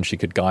happen and then she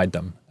could guide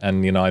them.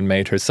 And, I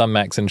made her some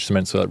Max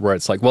instruments where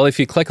it's like, well, if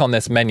you click on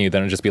this menu,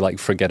 then it'll just be like,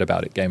 forget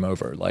about it, game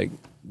over. Like,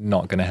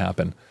 not going to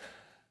happen.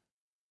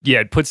 Yeah,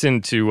 it puts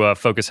into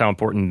focus how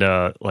important,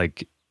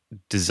 like,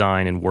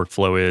 design and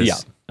workflow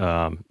is,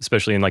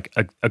 especially in, like,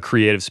 a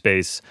creative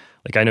space.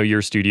 Like, I know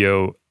your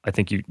studio, I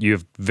think you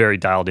have very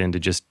dialed in to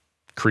just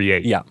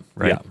create,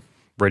 right? Yeah.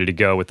 Ready to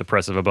go with the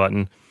press of a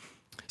button.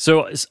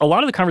 So a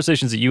lot of the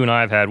conversations that you and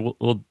I have had,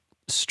 we'll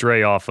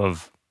stray off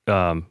of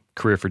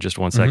career for just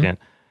one second.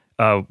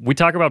 We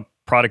talk about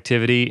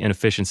productivity and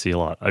efficiency a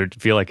lot. I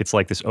feel like it's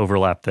like this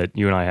overlap that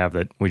you and I have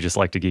that we just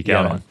like to geek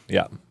out on.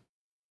 Yeah.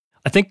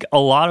 I think a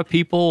lot of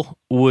people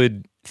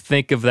would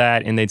think of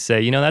that and they'd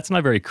say, that's not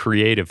a very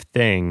creative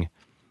thing.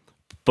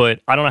 But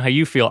I don't know how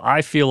you feel.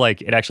 I feel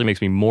like it actually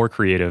makes me more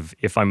creative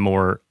if I'm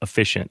more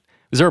efficient.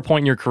 Was there a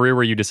point in your career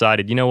where you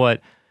decided, you know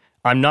what?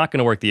 I'm not going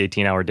to work the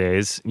 18-hour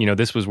days.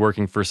 This was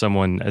working for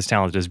someone as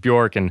talented as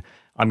Bjork, and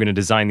I'm going to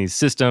design these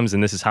systems,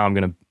 and this is how I'm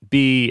going to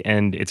be,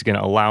 and it's going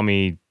to allow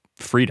me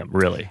freedom,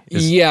 really.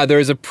 Yeah,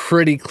 there's a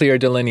pretty clear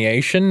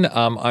delineation.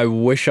 I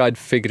wish I'd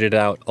figured it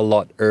out a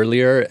lot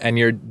earlier, and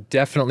you're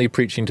definitely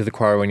preaching to the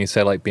choir when you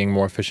say, like, being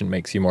more efficient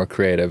makes you more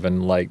creative,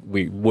 and, like,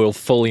 we will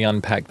fully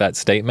unpack that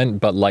statement,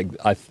 but, like,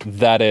 I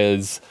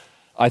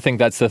think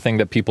that's the thing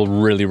that people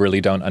really,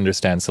 really don't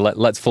understand. So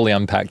let's fully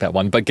unpack that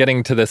one. But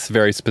getting to this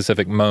very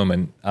specific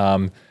moment,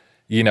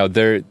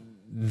 there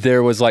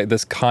was, like,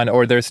 this kind of,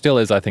 or there still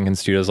is, I think, in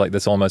studios, like,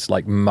 this almost,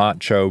 like,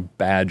 macho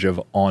badge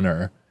of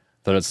honor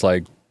that it's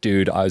like,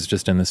 dude, I was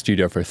just in the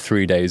studio for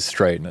 3 days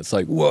straight. And it's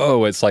like,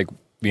 whoa, it's like,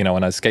 when I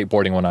was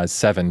skateboarding when I was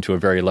 7 to a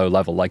very low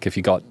level, like, if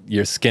you got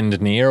your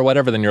skinned knee or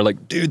whatever, then you're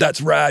like, dude,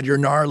 that's rad, you're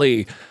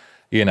gnarly,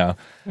 and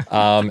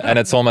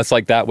it's almost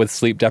like that with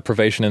sleep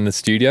deprivation in the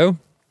studio.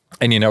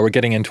 And, we're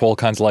getting into all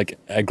kinds of, like,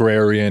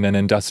 agrarian and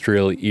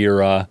industrial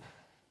era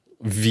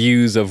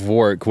views of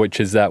work, which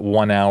is that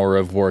 1 hour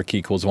of work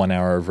equals 1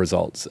 hour of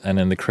results. And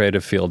in the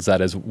creative fields,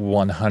 that is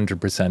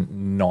 100%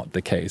 not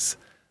the case.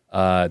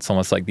 It's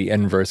almost like the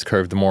inverse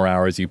curve. The more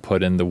hours you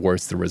put in, the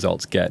worse the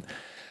results get.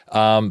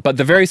 But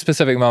the very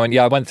specific moment,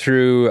 I went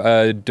through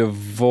a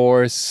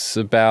divorce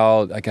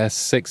about, I guess,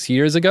 6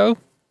 years ago.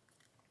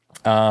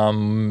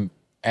 And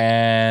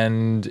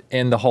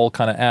in the whole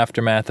kind of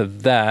aftermath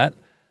of that,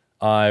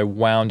 I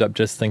wound up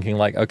just thinking,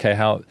 like, okay,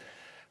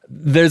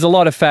 there's a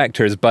lot of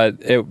factors, but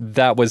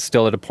that was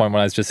still at a point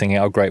when I was just thinking,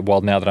 oh, great,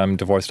 well, now that I'm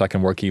divorced, I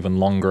can work even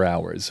longer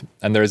hours.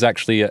 And there's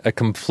actually a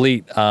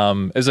complete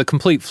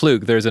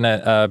fluke. There's an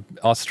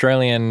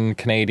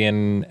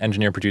Australian-Canadian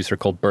engineer-producer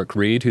called Burke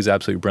Reed, who's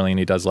absolutely brilliant.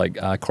 He does, like,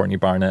 Courtney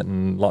Barnett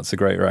and lots of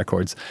great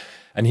records.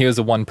 And he was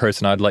the one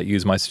person I'd let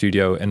use my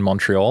studio in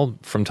Montreal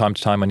from time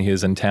to time when he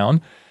was in town.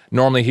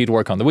 Normally he'd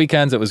work on the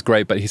weekends. It was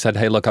great, but he said,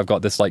 hey, look, I've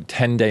got this, like,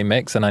 10-day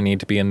mix and I need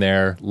to be in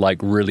there, like,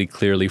 really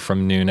clearly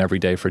from noon every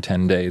day for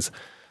 10 days.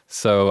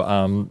 So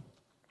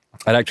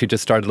I'd actually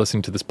just started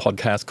listening to this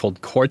podcast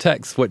called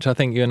Cortex, which I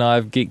think you and I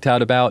have geeked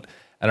out about.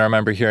 And I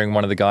remember hearing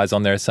one of the guys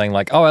on there saying,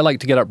 like, oh, I like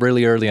to get up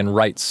really early and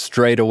write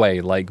straight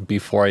away, like,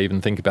 before I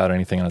even think about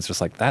anything. And I was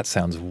just like, that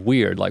sounds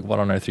weird. Like, what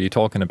on earth are you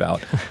talking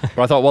about?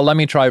 But I thought, well, let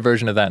me try a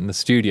version of that in the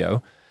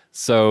studio.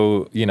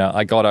 So,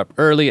 I got up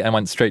early and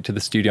went straight to the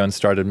studio and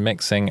started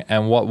mixing.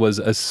 And what was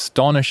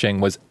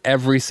astonishing was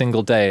every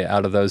single day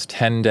out of those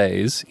 10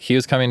 days, he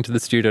was coming to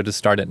the studio to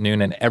start at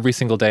noon. And every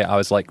single day I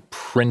was, like,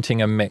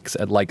 printing a mix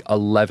at, like,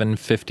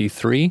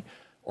 11:53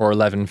 or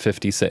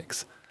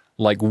 11:56,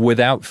 like,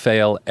 without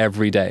fail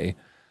every day.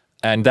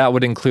 And that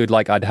would include,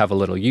 like, I'd have a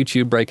little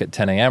YouTube break at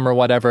 10 a.m. or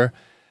whatever.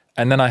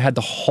 And then I had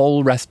the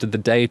whole rest of the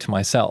day to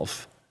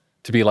myself.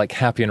 to be like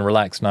happy and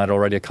relaxed, and I'd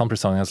already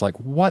accomplished something. I was like,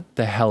 what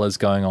the hell is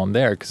going on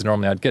there? Because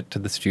normally I'd get to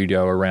the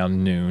studio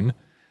around noon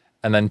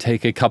and then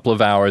take a couple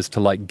of hours to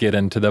like get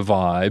into the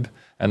vibe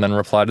and then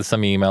reply to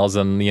some emails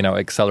and, you know,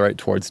 accelerate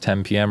towards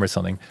 10 p.m. or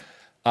something.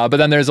 But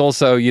then there's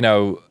also, you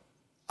know,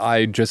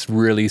 I just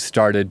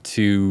needed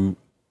to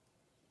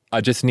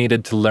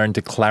learn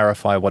to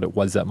clarify what it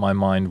was that my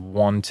mind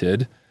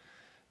wanted.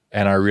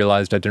 And I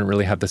realized I didn't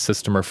really have the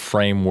system or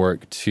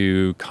framework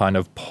to kind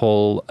of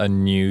pull a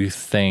new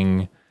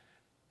thing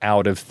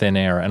out of thin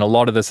air. And a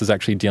lot of this is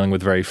actually dealing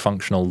with very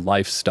functional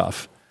life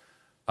stuff,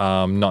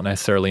 not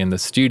necessarily in the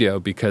studio,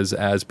 because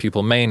as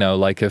people may know,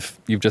 like if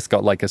you've just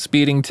got like a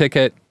speeding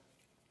ticket,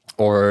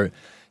 or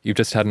you've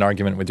just had an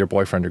argument with your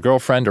boyfriend or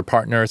girlfriend or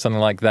partner or something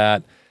like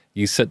that,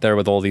 you sit there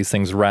with all these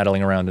things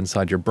rattling around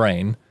inside your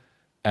brain.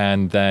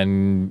 And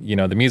then, you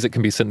know, the music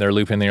can be sitting there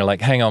looping and you're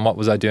like, hang on, what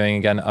was I doing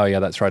again? Oh yeah,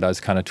 that's right, I was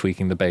kind of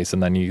tweaking the bass.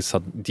 And then do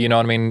you know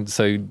what I mean?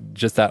 So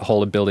just that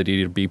whole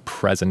ability to be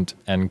present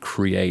and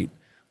create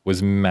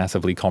was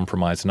massively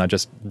compromised. And I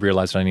just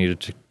realized I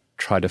needed to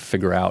try to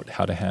figure out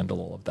how to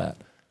handle all of that.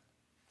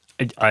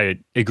 I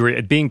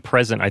agree. Being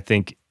present, I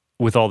think,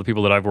 with all the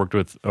people that I've worked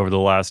with over the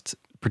last,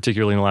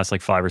 particularly in the last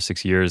like 5 or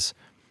 6 years,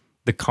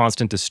 the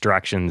constant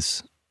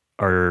distractions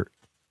are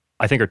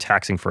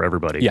taxing for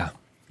everybody. Yeah.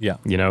 Yeah.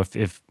 You know,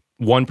 if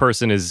one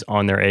person is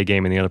on their A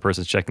game and the other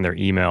person's checking their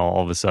email,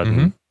 all of a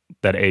sudden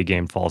that A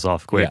game falls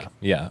off quick.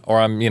 Yeah. Yeah. Or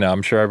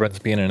I'm sure everyone's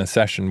been in a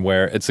session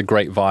where it's a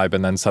great vibe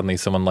and then suddenly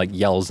someone like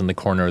yells in the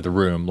corner of the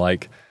room,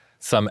 like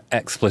some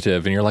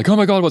expletive, and you're like, oh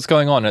my God, what's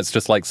going on? And it's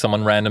just like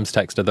someone random's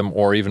texted them,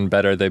 or even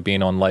better, they've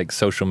been on like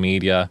social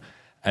media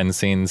and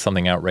seen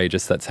something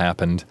outrageous that's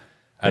happened.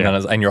 And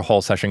then your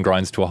whole session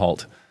grinds to a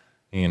halt,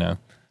 you know.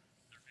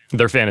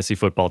 Their fantasy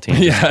football team.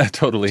 Yeah,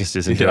 totally. Just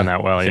isn't doing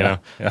that well, you know?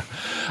 Yeah.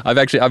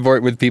 I've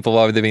worked with people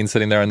while they've been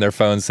sitting there on their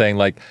phones saying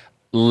like,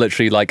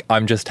 literally like,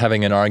 I'm just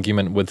having an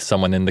argument with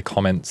someone in the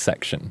comment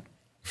section.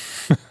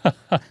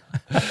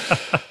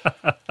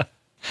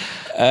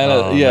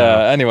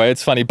 Anyway,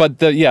 it's funny. But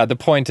the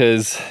point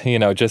is, you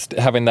know, just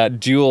having that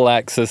dual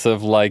axis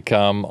of like,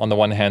 on the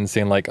one hand,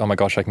 seeing like, oh my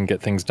gosh, I can get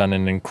things done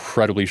in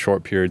incredibly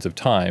short periods of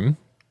time,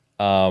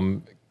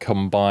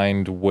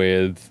 combined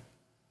with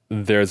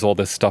there's all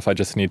this stuff I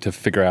just need to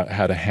figure out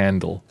how to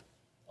handle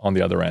on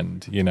the other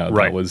end. You know,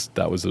 right.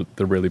 that was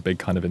the really big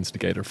kind of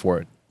instigator for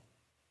it.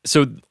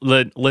 So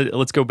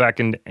let's go back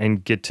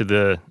and get to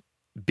the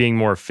being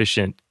more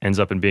efficient ends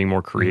up in being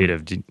more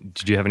creative. Did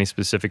you have any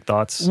specific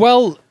thoughts?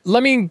 Well,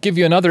 let me give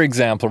you another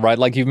example, right?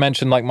 Like you've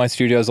mentioned, like my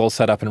studio is all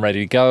set up and ready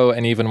to go.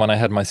 And even when I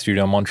had my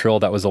studio in Montreal,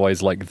 that was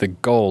always like the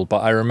goal. But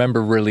I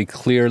remember really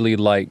clearly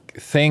like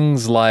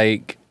things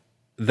like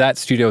that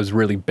studio is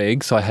really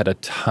big, so I had a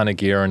ton of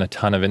gear and a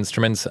ton of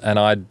instruments, and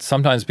I'd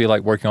sometimes be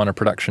like working on a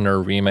production or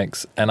a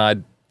remix, and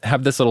I'd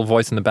have this little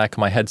voice in the back of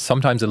my head,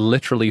 sometimes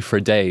literally for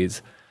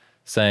days,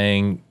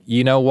 saying,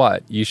 you know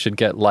what, you should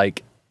get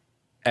like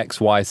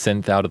XY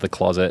synth out of the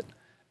closet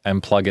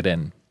and plug it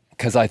in,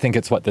 because I think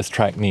it's what this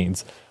track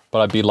needs. But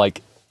I'd be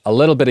like a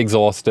little bit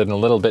exhausted and a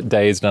little bit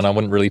dazed, and I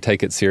wouldn't really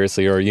take it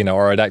seriously, or, you know,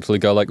 or I'd actually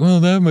go like, well,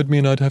 that would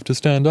mean I'd have to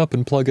stand up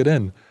and plug it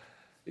in.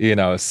 You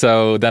know,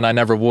 so then I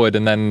never would.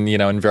 And then, you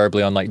know,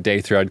 invariably on like day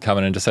 3, I'd come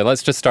in and just say,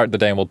 let's just start the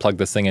day and we'll plug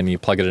this thing in. And you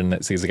plug it in and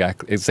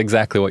it's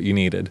exactly what you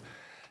needed.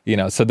 You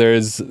know, so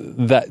there's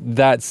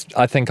that's,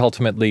 I think,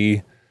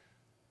 ultimately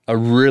a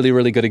really,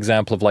 really good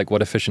example of like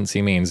what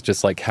efficiency means.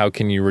 Just like how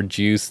can you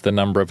reduce the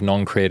number of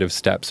non-creative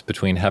steps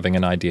between having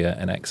an idea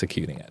and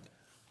executing it?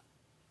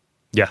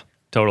 Yeah,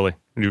 totally.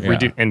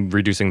 And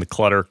reducing the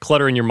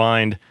clutter in your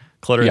mind,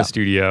 clutter in the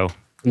studio.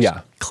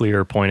 Yeah.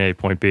 Clear point A,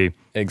 point B.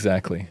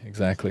 Exactly.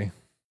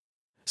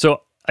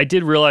 So I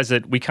did realize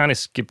that we kind of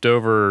skipped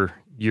over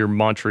your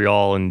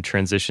Montreal and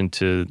transition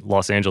to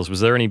Los Angeles. Was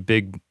there any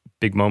big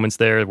moments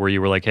there where you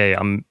were like, "Hey,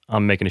 I'm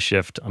making a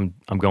shift. I'm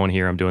going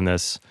here. I'm doing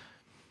this."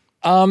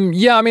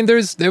 Yeah, I mean,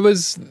 there's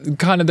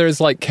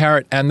like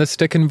carrot and the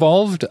stick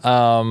involved.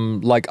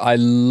 Like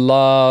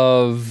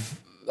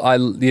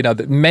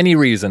many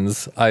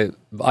reasons.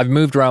 I've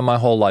moved around my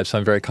whole life, so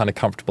I'm very kind of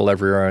comfortable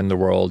everywhere in the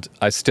world.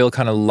 I still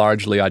kind of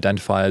largely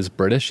identify as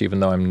British,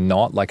 even though I'm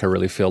not. Like I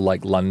really feel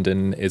like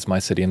London is my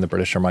city and the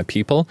British are my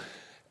people.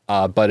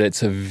 But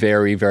it's a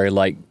very, very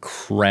like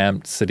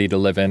cramped city to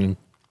live in.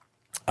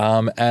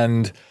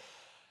 And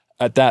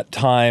at that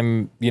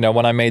time, you know,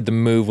 when I made the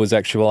move was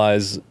actually while I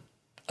was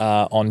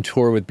on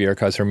tour with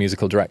Bjork. I was her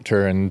musical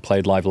director and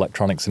played live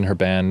electronics in her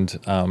band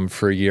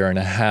for a year and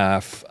a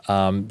half.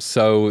 And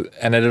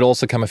it had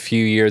also come a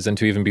few years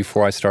into, even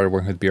before I started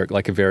working with Bjork,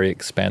 like a very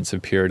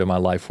expansive period of my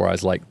life where I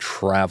was like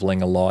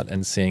traveling a lot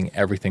and seeing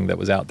everything that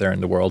was out there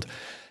in the world.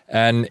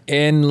 And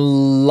in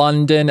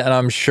London, and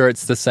I'm sure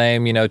it's the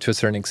same, you know, to a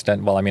certain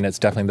extent. Well, I mean, it's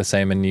definitely the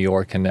same in New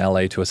York and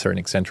LA to a certain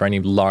extent, or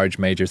any large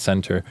major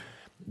center.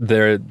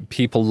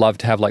 People love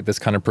to have like this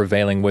kind of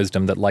prevailing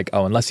wisdom that like,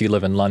 oh, unless you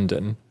live in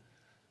London,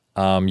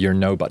 you're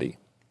nobody.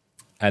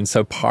 And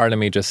so part of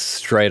me just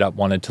straight up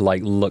wanted to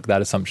like look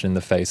that assumption in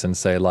the face and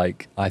say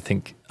like, I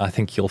think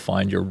you'll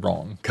find you're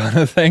wrong kind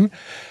of thing.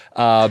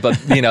 But,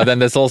 you know, then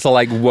there's also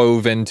like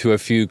wove into a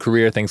few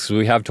career things. So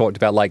we have talked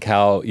about like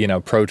how, you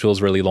know, Pro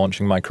Tools really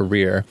launching my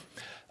career.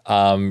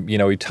 You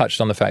know, we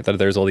touched on the fact that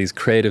there's all these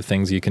creative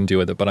things you can do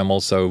with it, but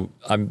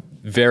I'm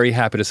very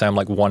happy to say I'm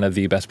like one of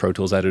the best Pro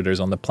Tools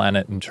editors on the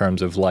planet in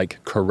terms of like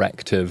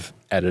corrective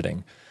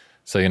editing.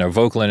 So, you know,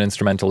 vocal and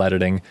instrumental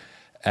editing.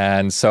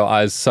 And so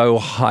I was so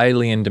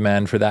highly in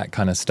demand for that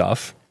kind of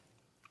stuff,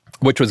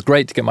 which was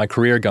great to get my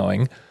career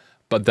going.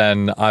 But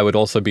then I would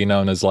also be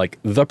known as like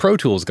the Pro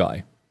Tools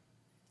guy,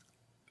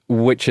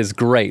 which is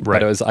great. Right.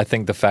 But it was, I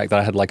think, the fact that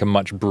I had like a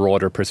much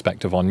broader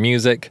perspective on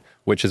music,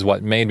 which is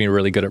what made me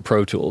really good at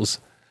Pro Tools.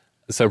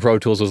 So Pro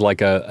Tools was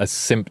like a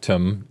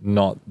symptom,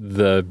 not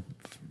the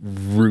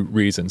root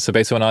reason. So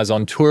basically when I was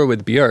on tour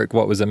with Bjork,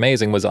 what was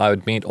amazing was I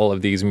would meet all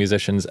of these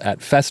musicians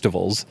at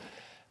festivals.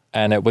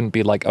 And it wouldn't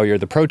be like, oh, you're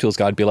the Pro Tools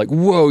guy. I'd be like,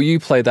 whoa, you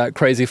play that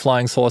crazy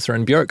flying saucer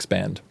in Björk's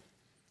band.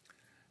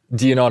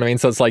 Do you know what I mean?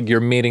 So it's like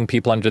you're meeting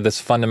people under this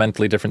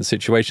fundamentally different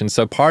situation.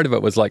 So part of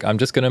it was like, I'm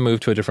just going to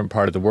move to a different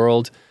part of the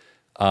world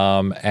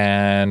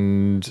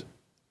and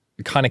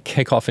kind of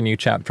kick off a new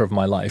chapter of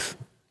my life,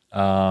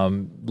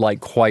 like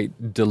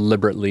quite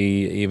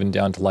deliberately, even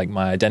down to like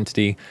my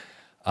identity.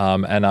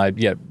 And I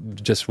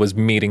just was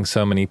meeting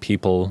so many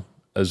people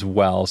as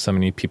well, so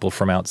many people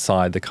from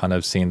outside the kind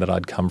of scene that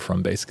I'd come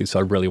from, basically. So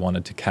I really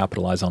wanted to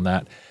capitalize on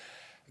that.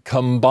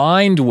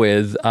 Combined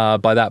with,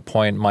 by that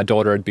point, my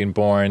daughter had been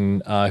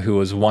born, who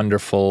was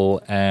wonderful,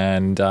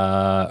 and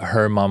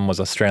her mum was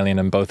Australian,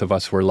 and both of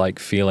us were like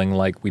feeling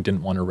like we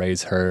didn't want to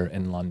raise her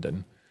in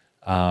London.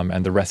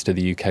 And the rest of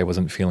the UK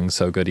wasn't feeling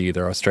so good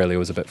either. Australia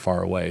was a bit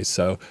far away.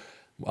 So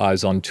I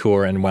was on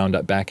tour and wound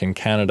up back in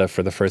Canada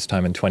for the first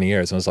time in 20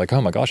 years. And I was like,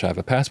 oh my gosh, I have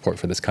a passport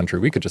for this country.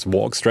 We could just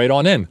walk straight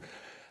on in.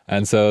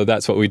 And so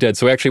that's what we did.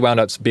 So we actually wound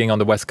up being on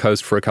the West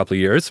Coast for a couple of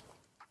years,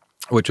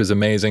 which was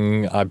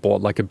amazing. I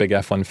bought like a big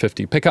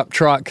F-150 pickup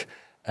truck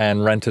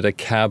and rented a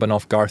cabin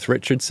off Garth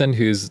Richardson,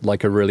 who's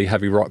like a really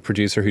heavy rock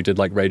producer who did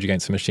like Rage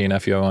Against the Machine,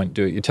 F You Won't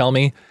Do It, You Tell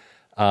Me.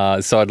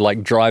 So I'd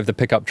like drive the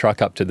pickup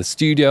truck up to the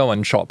studio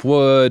and chop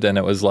wood, and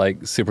it was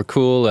like super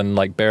cool, and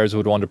like bears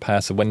would wander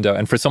past the window.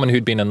 And for someone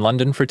who'd been in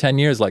London for 10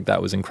 years, like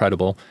that was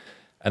incredible.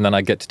 And then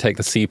I'd get to take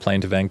the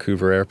seaplane to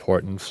Vancouver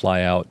Airport and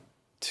fly out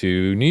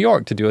to New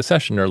York to do a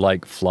session, or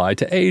like fly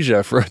to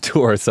Asia for a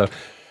tour. So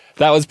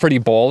that was pretty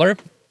baller.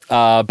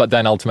 But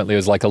then ultimately it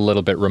was like a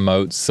little bit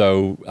remote.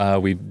 So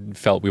we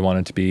felt we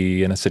wanted to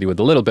be in a city with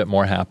a little bit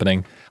more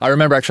happening. I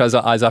remember actually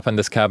I was up in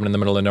this cabin in the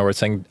middle of nowhere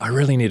saying, I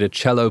really need a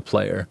cello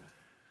player.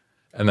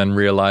 And then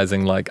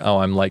realizing like, oh,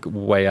 I'm like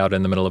way out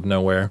in the middle of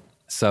nowhere.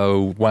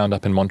 So wound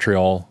up in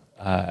Montreal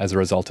as a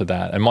result of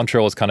that. And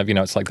Montreal is kind of, you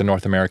know, it's like the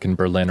North American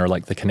Berlin, or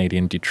like the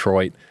Canadian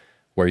Detroit,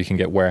 where you can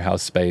get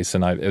warehouse space.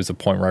 And it was a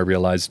point where I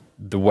realized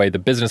the way the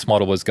business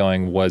model was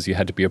going was you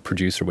had to be a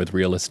producer with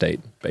real estate,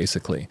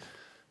 basically.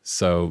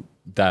 So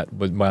that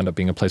wound up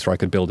being a place where I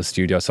could build a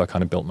studio. So I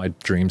kind of built my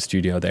dream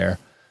studio there.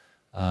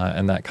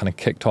 And that kind of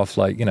kicked off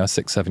like, you know, a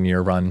 6-7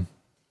 year run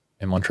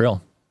in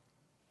Montreal.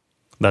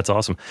 That's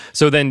awesome.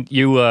 So then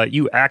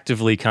you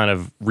actively kind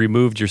of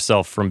removed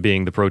yourself from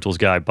being the Pro Tools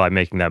guy by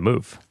making that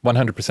move.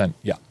 100%.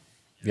 Yeah.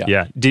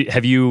 Yeah.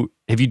 Have you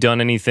done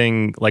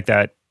anything like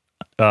that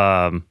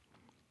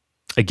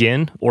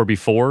again or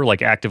before?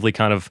 Like actively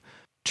kind of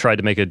tried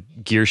to make a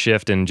gear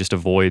shift and just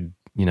avoid,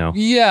 you know,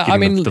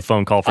 the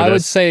phone call for this? I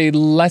would say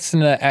less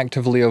in an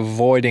actively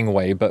avoiding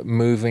way, but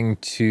moving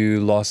to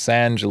Los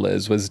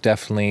Angeles was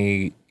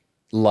definitely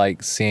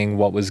like seeing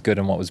what was good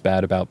and what was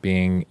bad about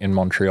being in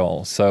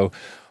Montreal. So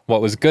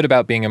what was good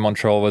about being in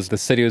Montreal was the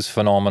city was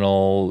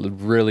phenomenal,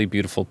 really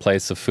beautiful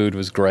place. The food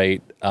was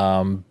great.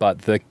 But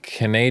the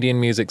Canadian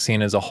music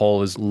scene as a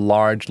whole is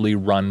largely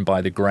run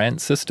by the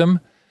grant system,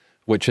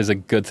 which is a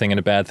good thing and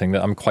a bad thing.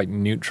 That I'm quite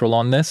neutral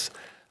on this.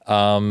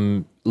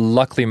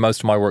 Luckily, most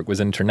of my work was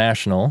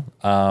international.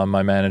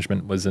 My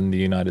management was in the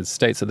United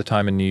States at the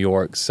time, in New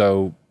York.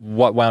 So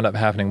what wound up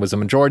happening was the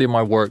majority of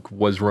my work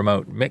was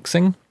remote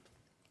mixing,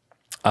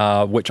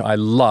 which I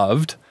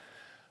loved.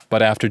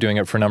 But after doing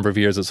it for a number of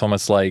years, it's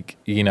almost like,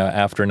 you know,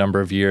 after a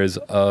number of years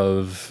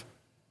of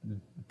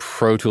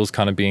Pro Tools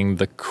kind of being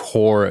the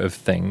core of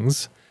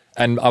things.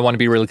 And I want to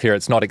be really clear,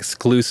 it's not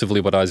exclusively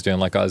what I was doing.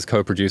 Like I was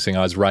co-producing,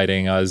 I was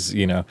writing, I was,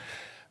 you know,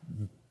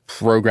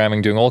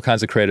 programming, doing all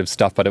kinds of creative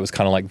stuff, but it was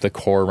kind of like the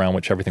core around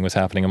which everything was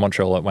happening. In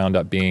Montreal, it wound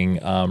up being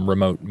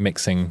remote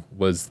mixing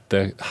was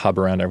the hub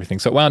around everything.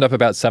 So it wound up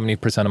about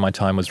 70% of my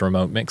time was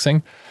remote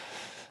mixing.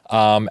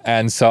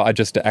 And so I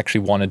just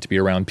actually wanted to be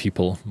around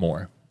people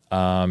more.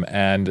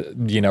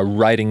 And, you know,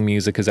 writing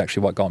music is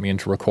actually what got me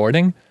into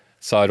recording.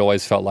 So I'd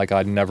always felt like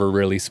I'd never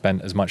really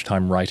spent as much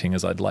time writing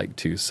as I'd like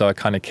to. So I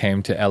kind of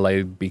came to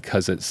LA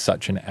because it's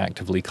such an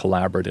actively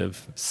collaborative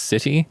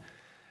city.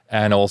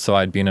 And also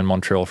I'd been in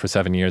Montreal for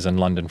 7 years and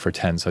London for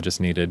 10. So I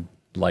just needed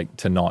like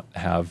to not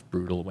have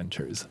brutal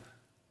winters.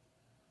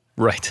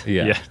 Right.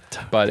 Yeah.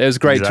 But it was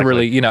great to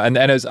really, and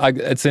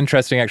it's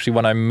interesting actually,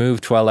 when I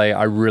moved to LA,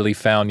 I really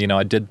found,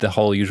 I did the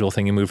whole usual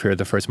thing. You move here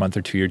the first month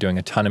or two, you're doing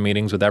a ton of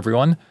meetings with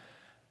everyone.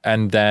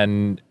 And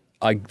then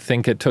I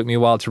think it took me a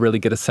while to really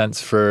get a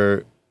sense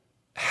for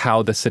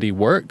how the city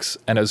works.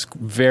 And it was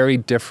very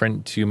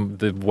different to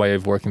the way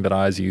of working that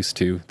I was used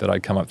to, that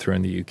I'd come up through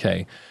in the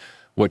UK,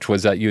 which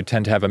was that you would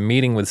tend to have a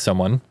meeting with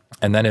someone.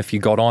 And then if you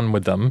got on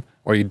with them,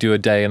 or you do a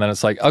day, and then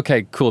it's like,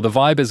 okay, cool, the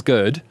vibe is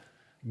good.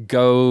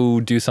 Go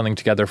do something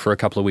together for a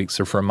couple of weeks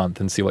or for a month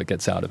and see what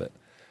gets out of it.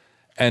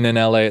 And in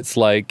LA, it's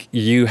like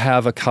you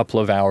have a couple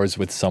of hours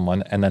with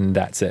someone and then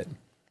that's it.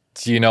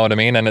 Do you know what I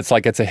mean? And it's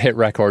like it's a hit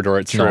record or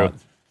it's not.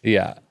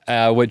 Yeah.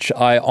 Which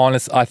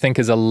I think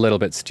is a little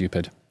bit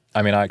stupid.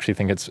 I mean, I actually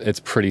think it's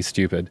pretty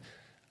stupid,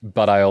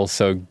 but I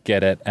also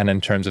get it. And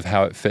in terms of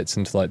how it fits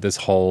into like this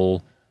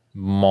whole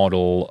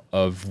model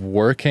of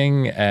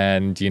working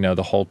and,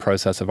 the whole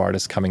process of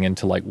artists coming in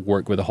to like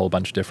work with a whole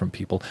bunch of different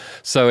people.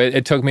 So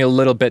it took me a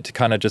little bit to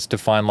kind of just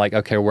define like,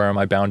 okay, where are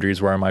my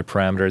boundaries? Where are my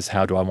parameters?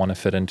 How do I want to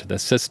fit into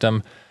this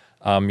system?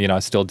 I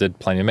still did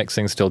plenty of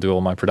mixing, still do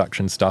all my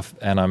production stuff,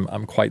 and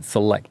I'm quite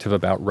selective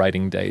about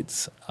writing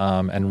dates.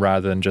 And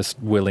rather than just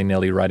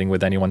willy-nilly writing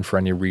with anyone for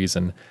any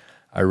reason,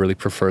 I really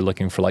prefer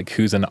looking for like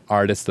who's an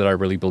artist that I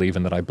really believe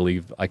in, that I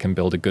believe I can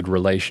build a good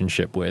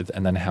relationship with,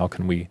 and then how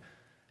can we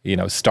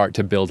start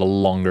to build a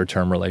longer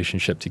term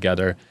relationship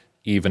together,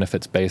 even if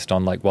it's based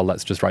on like, well,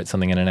 let's just write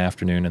something in an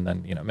afternoon and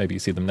then, maybe you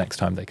see them next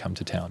time they come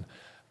to town.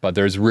 But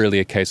there's really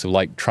a case of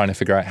like trying to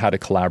figure out how to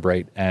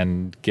collaborate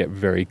and get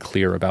very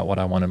clear about what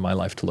I want in my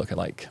life to look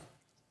like.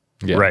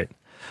 Yeah. Right.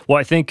 Well,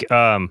 I think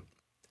I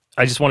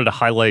just wanted to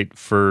highlight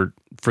for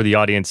the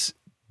audience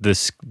the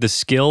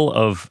skill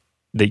of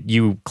that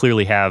you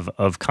clearly have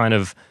of kind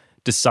of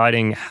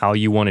deciding how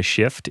you want to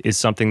shift is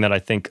something that I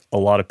think a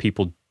lot of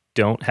people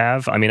don't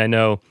have. I mean, I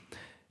know,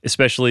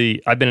 especially,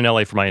 I've been in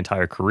LA for my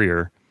entire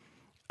career.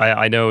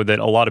 I know that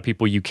a lot of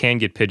people, you can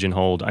get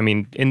pigeonholed. I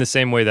mean, in the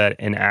same way that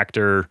an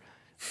actor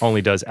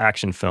only does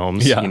action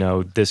films,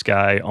 this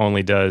guy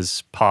only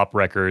does pop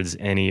records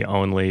and he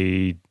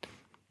only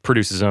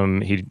produces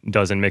them, he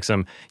doesn't mix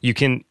them. You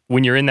can,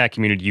 when you're in that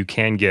community, you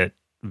can get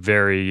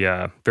very,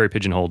 very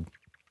pigeonholed.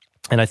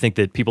 And I think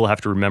that people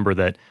have to remember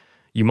that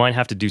you might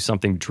have to do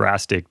something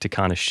drastic to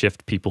kind of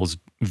shift people's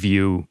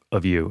view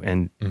of you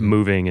and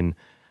moving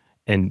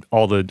and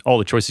all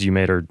the choices you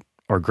made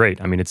are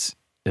great. I mean, it's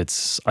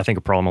I think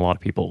a problem a lot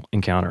of people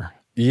encounter.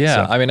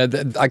 Yeah, so. I mean,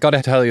 I got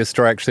to tell you a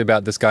story actually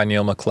about this guy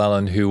Neil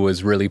McClellan, who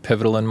was really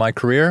pivotal in my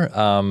career.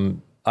 I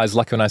was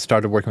lucky when I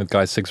started working with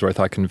Guy Sigsworth,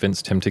 I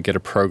convinced him to get a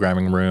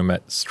programming room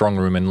at Strong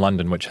Room in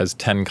London, which has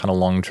 10 kind of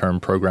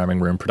long-term programming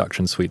room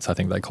production suites, I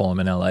think they call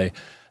them in LA,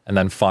 and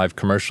then 5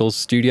 commercial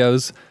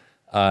studios.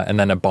 And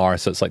then a bar,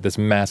 so it's like this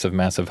massive,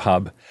 massive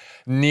hub.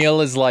 Neil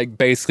is like,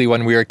 basically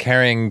when we were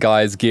carrying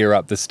Guy's gear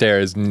up the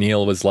stairs,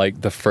 Neil was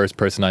like the first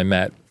person I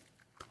met.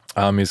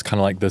 He's kind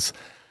of like this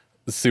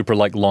super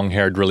like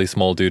long-haired, really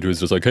small dude who's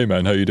just like, hey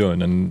man, how you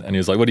doing? And he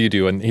was like, what do you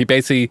do? And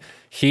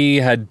he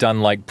had done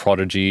like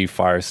Prodigy,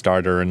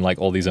 Firestarter, and like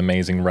all these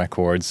amazing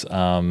records.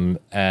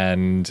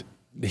 And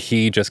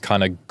he just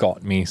kind of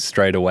got me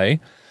straight away.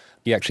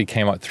 He actually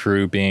came up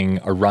through being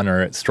a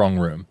runner at Strong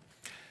Room.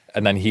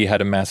 And then he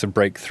had a massive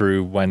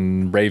breakthrough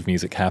when rave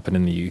music happened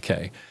in the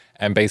UK.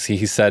 And basically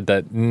he said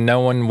that no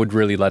one would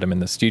really let him in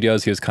the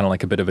studios. He was kind of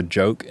like a bit of a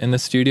joke in the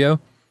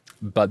studio.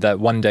 But that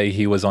one day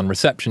he was on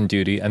reception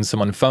duty and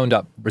someone phoned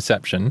up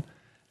reception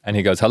and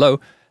he goes, hello.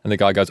 And the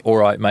guy goes, all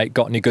right, mate,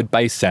 got any good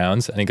bass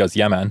sounds? And he goes,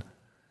 yeah, man.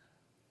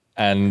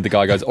 And the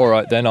guy goes, all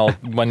right, then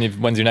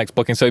when's your next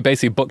booking? So he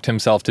basically booked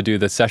himself to do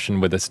the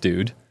session with this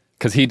dude.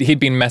 Because he'd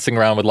been messing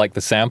around with like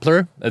the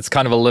sampler. It's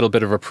kind of a little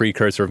bit of a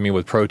precursor of me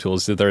with Pro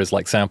Tools. So there's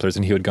like samplers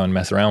and he would go and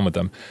mess around with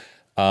them.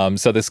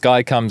 So this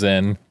guy comes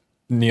in,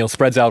 Neil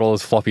spreads out all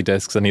his floppy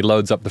disks and he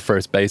loads up the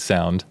first bass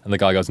sound. And the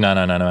guy goes, no,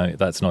 mate,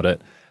 that's not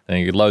it. And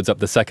he loads up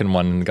the second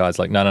one and the guy's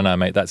like, no,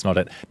 mate, that's not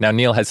it. Now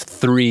Neil has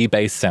 3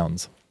 bass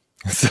sounds.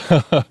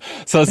 So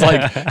it's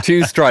like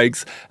 2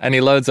 strikes and he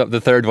loads up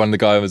the third one. The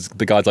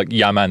guy's like,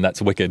 yeah, man, that's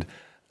wicked.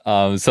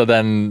 So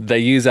then they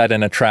use that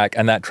in a track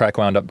and that track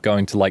wound up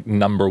going to like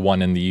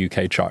 #1 in the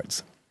UK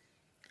charts.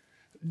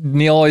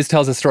 Neil always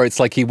tells a story. It's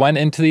like he went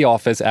into the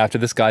office after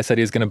this guy said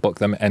he was going to book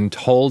them and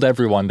told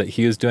everyone that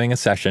he was doing a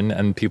session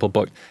and people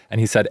booked, and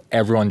he said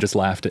everyone just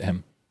laughed at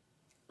him.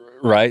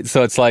 Right?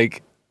 So it's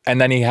like, and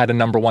then he had a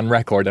 #1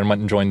 record and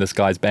went and joined this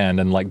guy's band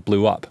and like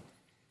blew up.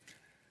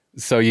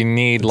 So you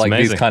need like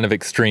these kind of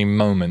extreme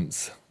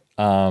moments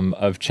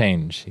of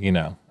change,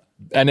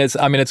 And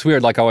it's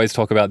weird. Like I always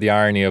talk about the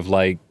irony of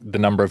like the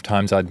number of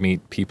times I'd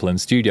meet people in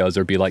studios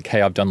or be like,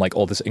 hey, I've done like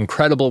all this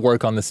incredible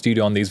work on the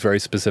studio on these very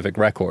specific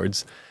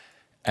records.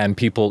 And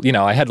people,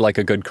 I had like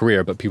a good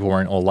career, but people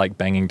weren't all like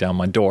banging down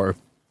my door.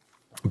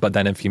 But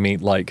then if you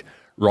meet like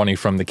Ronnie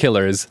from The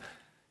Killers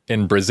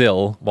in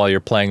Brazil while you're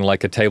playing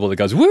like a table that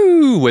goes,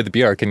 woo, with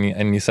Bjork,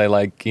 and you say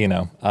like, hey,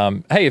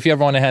 if you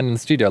ever want a hand in the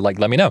studio, like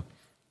let me know.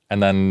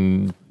 And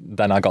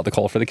then I got the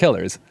call for The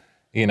Killers.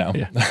 you know.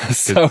 Yeah.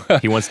 So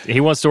he wants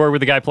to work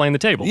with the guy playing the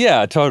table.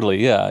 yeah,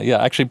 totally. Yeah.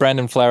 Actually,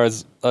 Brandon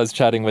Flowers, I was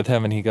chatting with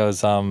him and he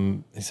goes,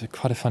 he's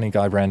quite a funny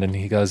guy, Brandon.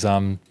 He goes,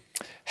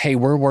 hey,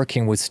 we're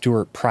working with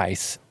Stuart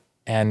Price,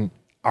 and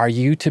are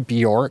you to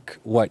Bjork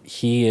what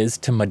he is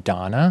to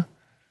Madonna?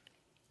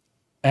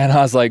 And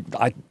I was like,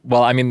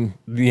 I mean,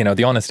 you know,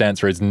 the honest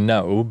answer is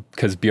no,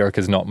 because Bjork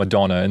is not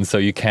Madonna, and so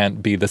you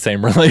can't be the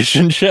same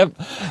relationship.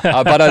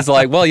 But I was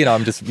like, well, you know,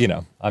 I'm just, you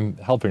know, I'm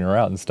helping her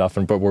out and stuff,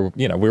 but we're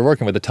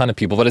working with a ton of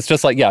people. But it's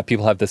just like, yeah,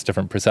 people have this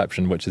different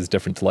perception, which is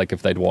different to like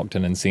if they'd walked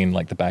in and seen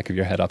like the back of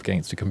your head up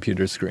against a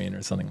computer screen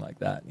or something like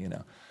that, you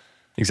know.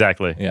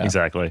 Exactly. Yeah.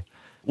 Exactly.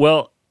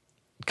 Well,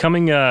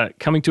 coming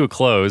to a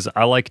close,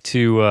 I like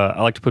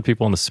to put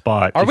people on the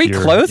spot. Are we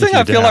closing?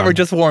 I feel like we're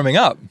just warming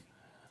up.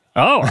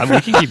 Oh, I mean,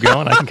 we can keep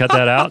going. I can cut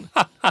that out.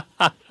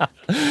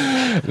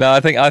 No, I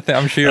think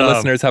I'm sure your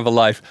listeners have a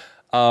life.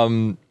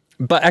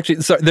 But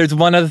actually, so there's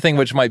one other thing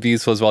which might be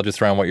useful as well,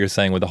 just around what you're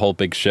saying with the whole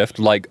big shift.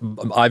 Like,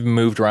 I've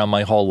moved around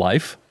my whole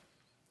life.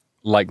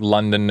 Like,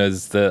 London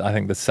is I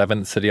think the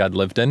 7th city I'd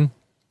lived in.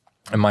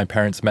 And my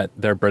parents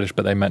they're British,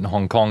 but they met in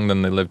Hong Kong.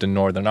 Then they lived in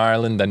Northern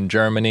Ireland, then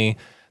Germany.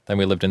 Then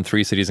we lived in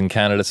 3 cities in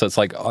Canada. So it's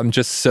like, I'm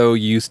just so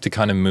used to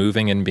kind of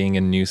moving and being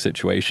in new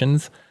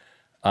situations.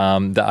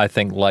 That I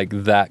think like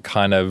that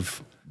kind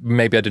of,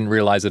 maybe I didn't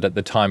realize it at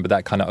the time, but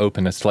that kind of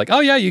openness to like, oh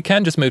yeah, you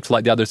can just move to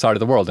like the other side of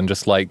the world and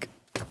just like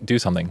do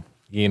something.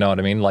 You know what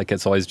I mean? Like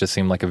it's always just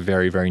seemed like a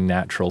very, very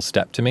natural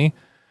step to me.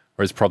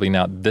 Whereas probably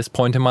now at this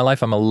point in my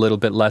life, I'm a little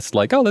bit less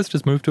like, oh, let's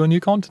just move to a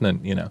new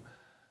continent, you know?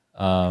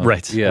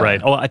 Right. Yeah.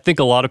 Right. Oh, I think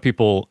a lot of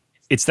people,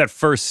 it's that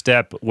first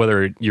step,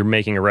 whether you're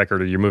making a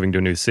record or you're moving to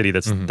a new city,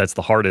 that's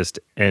the hardest.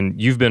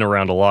 And you've been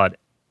around a lot.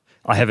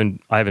 I haven't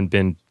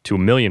been to a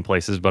million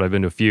places, but I've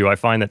been to a few. I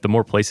find that the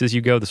more places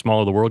you go, the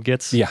smaller the world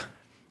gets. Yeah.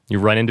 You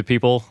run into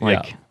people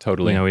like, yeah,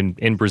 totally. You know,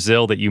 in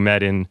Brazil that you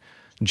met in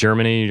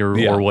Germany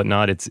or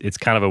whatnot. It's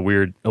kind of a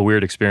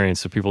weird experience.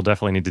 So people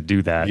definitely need to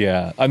do that.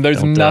 Yeah. And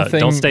there's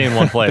don't stay in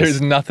one place.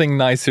 There's nothing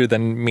nicer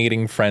than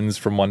meeting friends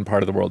from one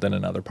part of the world in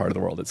another part of the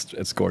world.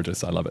 It's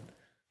gorgeous. I love it.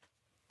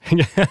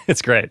 Yeah,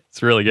 it's great.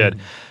 It's really good.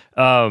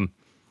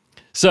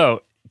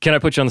 So can I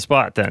put you on the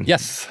spot then?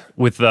 Yes.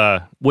 With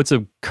what's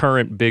a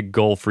current big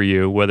goal for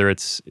you? Whether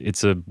it's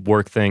a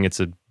work thing, it's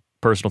a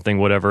personal thing,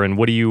 whatever. And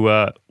what are you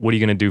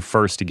going to do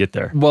first to get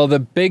there? Well, the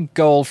big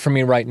goal for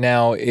me right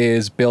now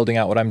is building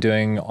out what I'm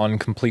doing on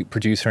Complete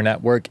Producer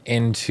Network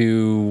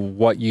into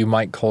what you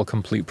might call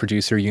Complete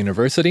Producer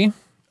University.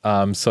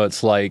 So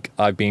it's like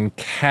I've been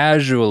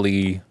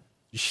casually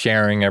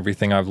sharing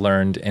everything I've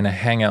learned in a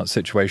hangout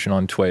situation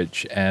on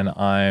Twitch, and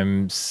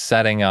I'm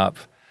setting up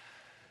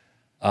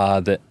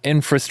the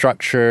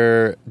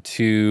infrastructure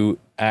to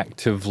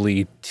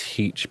actively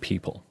teach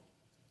people.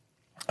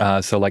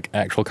 So like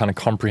actual kind of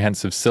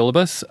comprehensive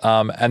syllabus.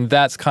 And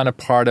that's kind of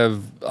part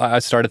of, I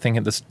started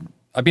thinking this,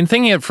 I've been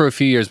thinking it for a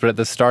few years, but at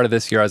the start of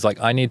this year, I was like,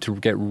 I need to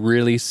get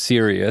really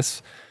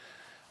serious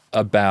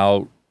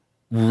about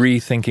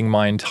rethinking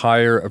my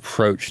entire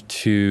approach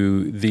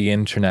to the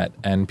internet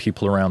and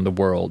people around the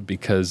world,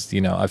 because,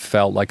 you know, I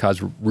felt like I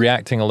was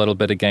reacting a little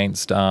bit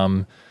against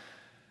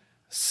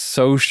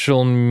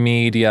social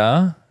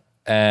media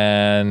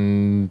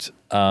and,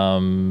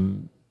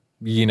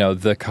 you know,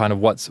 the kind of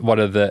what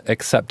are the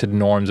accepted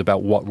norms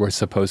about what we're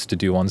supposed to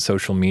do on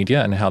social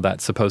media and how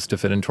that's supposed to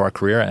fit into our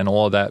career. And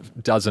all of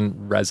that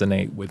doesn't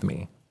resonate with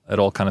me. It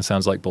all kind of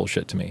sounds like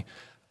bullshit to me.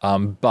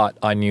 But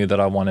I knew that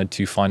I wanted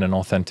to find an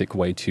authentic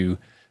way to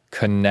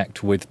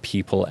connect with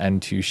people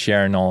and to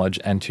share knowledge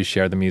and to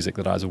share the music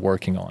that I was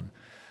working on.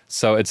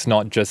 So it's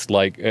not just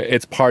like,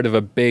 it's part of a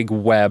big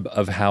web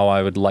of how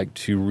I would like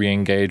to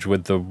re-engage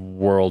with the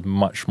world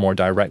much more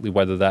directly,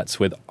 whether that's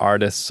with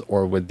artists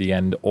or with the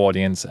end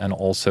audience, and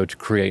also to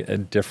create a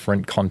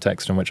different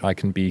context in which I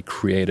can be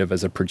creative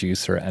as a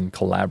producer and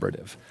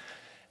collaborative.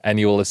 And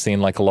you will have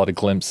seen like a lot of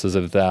glimpses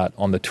of that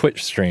on the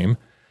Twitch stream,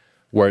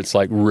 where it's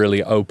like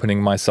really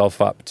opening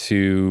myself up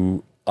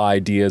to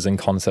ideas and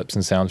concepts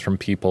and sounds from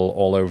people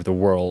all over the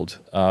world.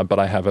 But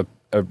I have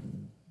a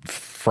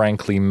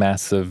frankly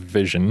massive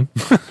vision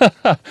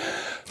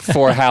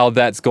for how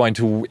that's going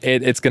to,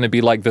 it's going to be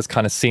like this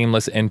kind of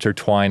seamless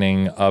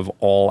intertwining of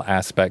all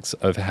aspects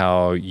of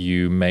how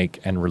you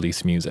make and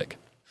release music.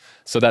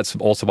 So that's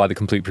also why the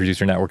Complete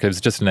Producer Network is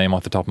just a name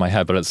off the top of my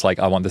head, but it's like,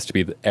 I want this to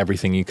be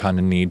everything you kind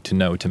of need to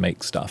know to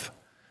make stuff,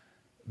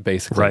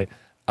 basically. Right.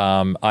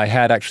 I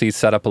had actually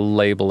set up a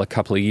label a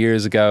couple of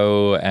years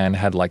ago and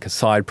had like a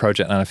side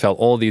project, and I felt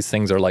all these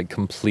things are like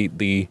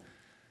completely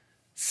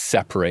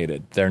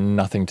separated. They're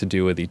nothing to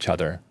do with each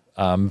other.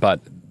 But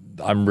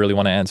I really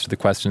want to answer the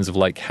questions of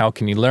like, how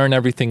can you learn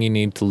everything you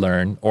need to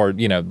learn? Or,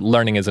 you know,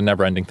 learning is a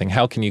never ending thing.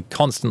 How can you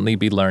constantly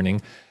be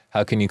learning?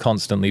 How can you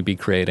constantly be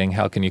creating?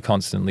 How can you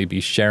constantly be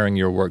sharing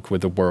your work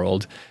with the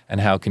world? And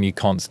how can you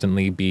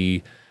constantly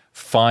be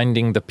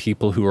finding the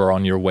people who are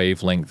on your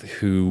wavelength,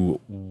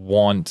 who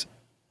want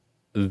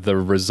the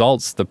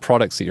results, the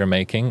products that you're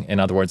making, in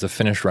other words, a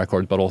finished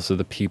record, but also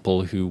the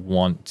people who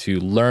want to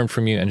learn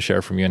from you and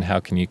share from you, and how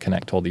can you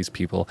connect all these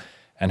people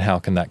and how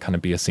can that kind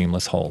of be a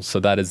seamless whole. So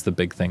that is the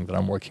big thing that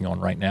I'm working on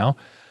right now.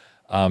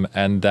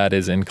 And that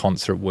is in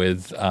concert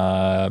with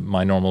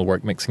my normal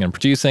work mixing and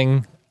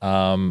producing.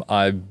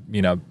 I've,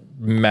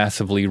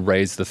 massively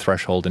raised the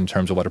threshold in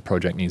terms of what a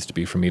project needs to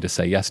be for me to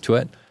say yes to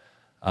it.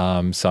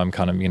 So I'm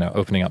kind of,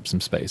 opening up some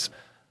space.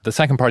 The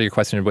second part of your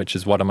question, which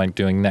is what am I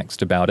doing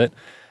next about it,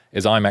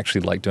 is I'm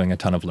actually like doing a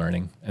ton of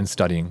learning and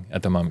studying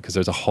at the moment because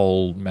there's a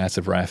whole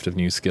massive raft of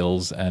new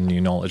skills and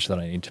new knowledge that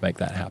I need to make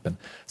that happen.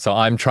 So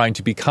I'm trying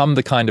to become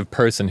the kind of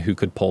person who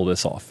could pull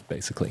this off,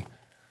 basically.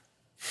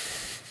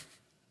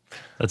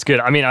 That's good.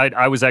 I mean,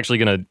 I was actually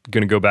gonna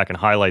go back and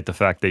highlight the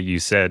fact that you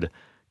said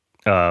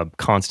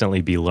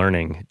constantly be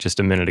learning just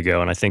a minute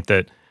ago, and I think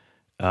that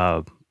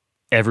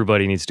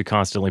everybody needs to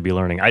constantly be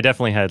learning. I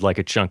definitely had like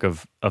a chunk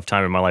of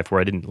time in my life where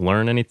I didn't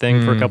learn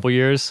anything for a couple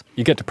years.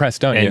 You get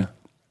depressed, don't you?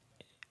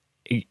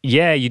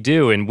 Yeah, you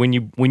do. And when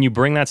you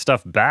bring that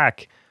stuff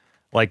back,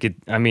 like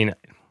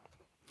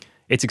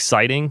it's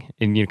exciting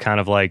and you kind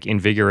of like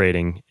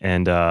invigorating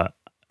and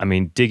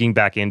digging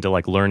back into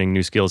like learning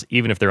new skills,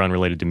 even if they're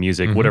unrelated to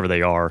music, whatever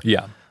they are.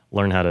 Yeah.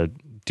 Learn how to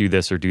do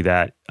this or do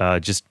that.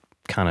 It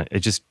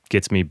just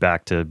gets me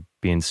back to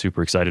being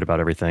super excited about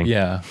everything.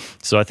 Yeah.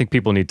 So I think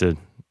people need to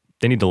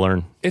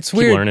learn. It's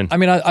weird. Learning. I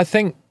mean,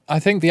 I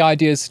think the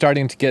idea is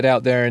starting to get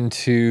out there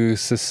into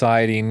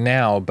society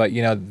now, but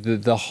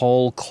the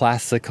whole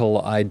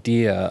classical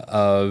idea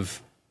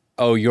of,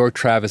 oh, you're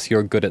Travis,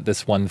 you're good at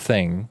this one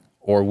thing,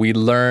 or we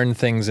learn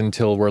things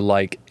until we're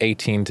like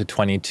 18 to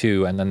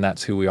 22, and then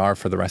that's who we are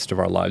for the rest of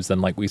our lives.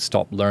 Then like we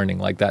stop learning.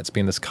 Like that's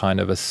been this kind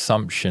of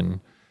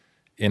assumption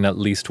in at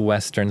least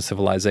Western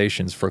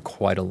civilizations for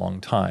quite a long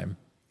time.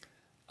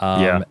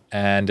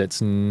 And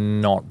it's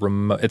not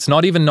it's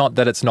not even not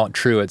that it's not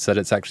true, it's that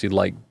it's actually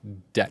like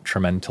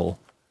detrimental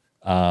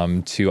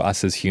to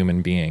us as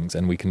human beings,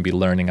 and we can be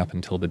learning up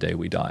until the day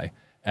we die.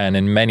 And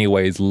in many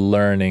ways,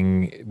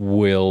 learning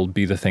will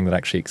be the thing that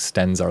actually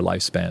extends our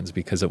lifespans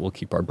because it will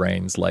keep our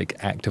brains like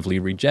actively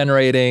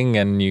regenerating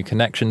and new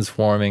connections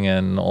forming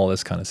and all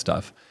this kind of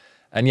stuff.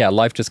 And yeah,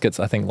 life just gets,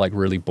 I think, like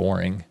really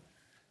boring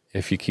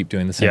if you keep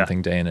doing the same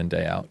thing day in and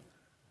day out.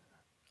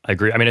 I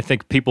agree. I mean, I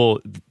think people,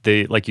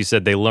 they, like you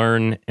said, they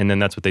learn and then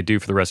that's what they do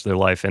for the rest of their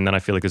life. And then I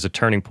feel like there's a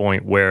turning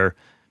point where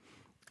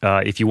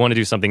if you want to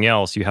do something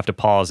else, you have to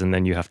pause and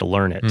then you have to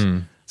learn it.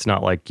 It's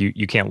not like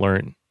you can't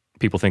learn.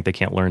 People think they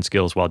can't learn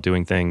skills while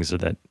doing things, or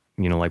that,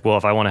 like, well,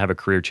 if I want to have a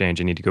career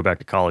change, I need to go back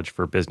to college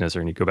for business,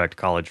 or I need to go back to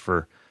college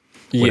for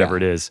whatever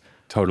it is.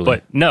 Totally.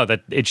 But no,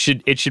 that it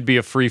should be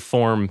a free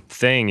form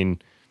thing,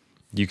 and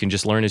you can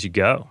just learn as you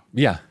go.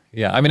 Yeah.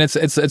 Yeah. I mean, it's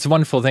a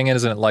wonderful thing,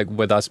 isn't it? Like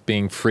with us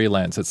being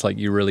freelance, it's like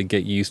you really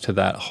get used to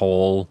that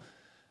whole,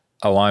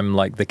 oh, I'm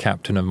like the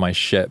captain of my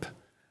ship.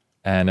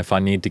 And if I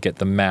need to get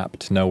the map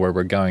to know where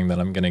we're going, then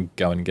I'm going to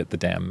go and get the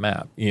damn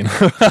map,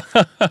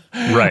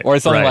 Right. Or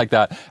something like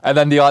that. And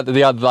then the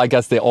other, I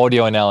guess the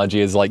audio analogy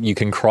is like you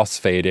can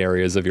crossfade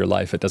areas of your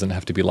life. It doesn't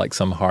have to be like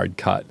some hard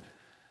cut,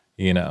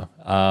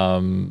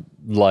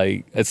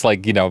 like it's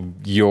like,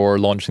 you're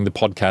launching the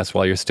podcast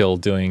while you're still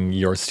doing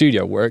your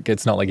studio work.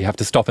 It's not like you have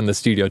to stop in the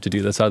studio to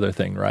do this other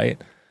thing,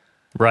 right?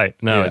 Right.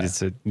 No,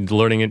 it's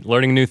learning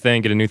a new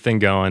thing, get a new thing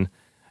going.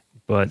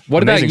 But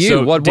what amazing. about you?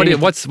 So,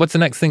 Dave, what's the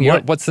next thing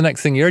what's the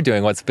next thing you're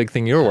doing? What's the big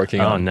thing you're working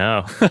on?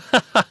 Oh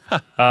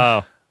no.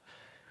 Oh.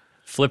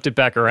 Flipped it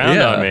back around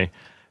on me.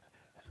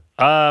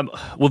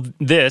 Well,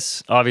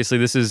 this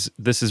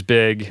is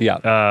big.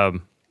 Yeah.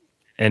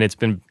 And it's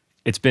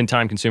been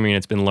time consuming and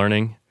it's been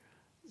learning.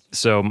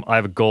 So I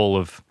have a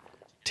goal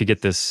to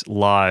get this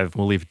live.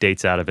 We'll leave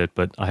dates out of it,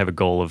 but I have a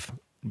goal of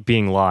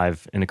being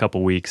live in a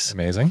couple weeks.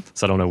 Amazing.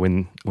 So I don't know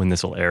when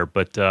this will air,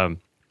 but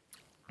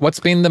what's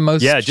been the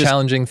most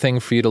challenging thing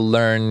for you to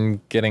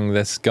learn getting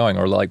this going?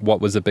 Or like what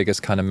was the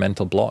biggest kind of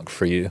mental block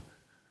for you?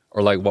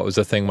 Or like what was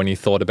the thing when you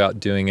thought about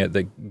doing it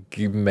that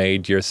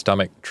made your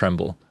stomach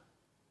tremble?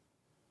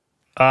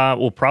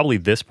 Well, probably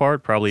this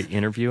part, probably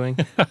interviewing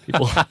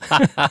people.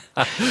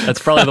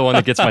 That's probably the one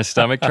that gets my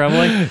stomach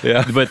trembling.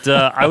 Yeah. But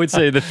I would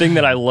say the thing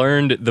that I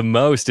learned the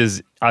most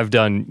is I've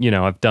done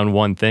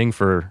one thing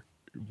for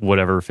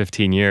whatever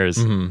 15 years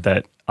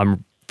that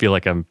feel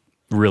like I'm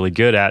really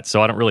good at.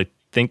 So I don't really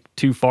think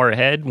too far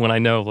ahead when I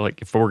know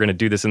like if we're going to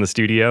do this in the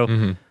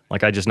studio,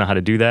 like I just know how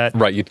to do that.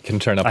 Right. You can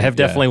turn up. I have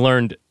definitely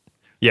learned.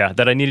 Yeah,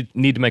 that I need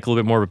to make a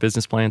little bit more of a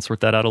business plan,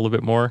 sort that out a little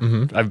bit more.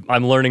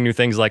 I'm learning new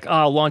things like,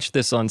 I'll launch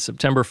this on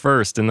September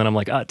 1st. And then I'm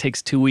like, it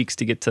takes 2 weeks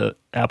to get to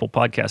Apple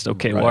Podcast.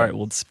 Okay, well, all right,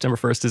 well, September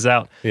 1st is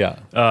out. Yeah.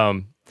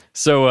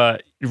 So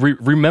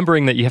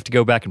remembering that you have to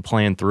go back and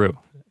plan through.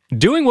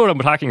 Doing what I'm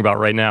talking about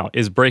right now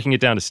is breaking it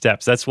down to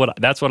steps. That's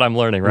what I'm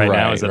learning right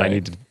now is that I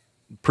need to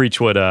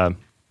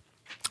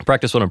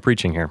practice what I'm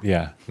preaching here.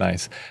 Yeah,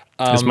 nice.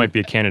 This might be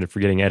a candidate for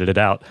getting edited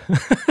out.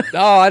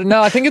 Oh, I don't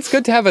know. I think it's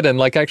good to have it in.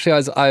 Like, actually,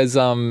 I was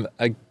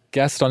a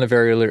guest on a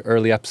very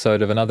early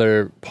episode of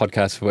another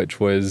podcast, which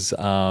was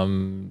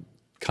kind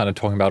of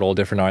talking about all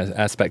different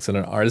aspects that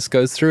an artist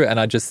goes through. And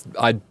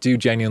I do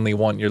genuinely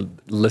want your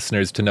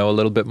listeners to know a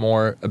little bit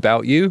more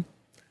about you.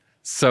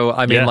 So,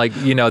 I mean,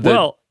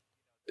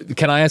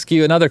 Can I ask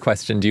you another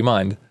question? Do you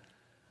mind?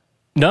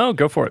 No,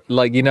 go for it.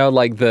 Like,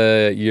 like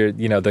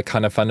the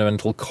kind of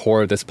fundamental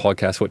core of this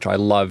podcast, which I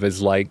love,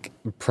 is like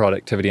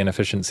productivity and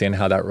efficiency and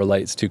how that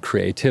relates to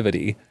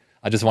creativity.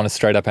 I just want to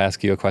straight up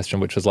ask you a question,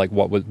 which was like,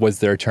 what was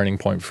there a turning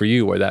point for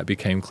you where that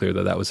became clear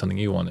that that was something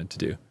you wanted to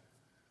do?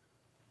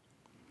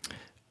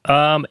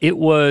 It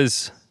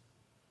was,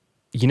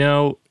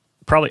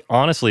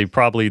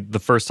 probably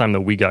the first time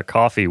that we got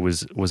coffee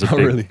was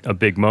a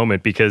big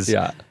moment, because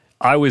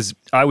I was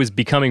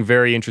becoming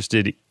very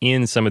interested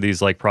in some of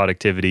these like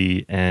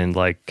productivity and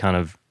like kind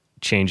of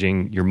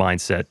changing your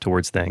mindset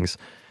towards things.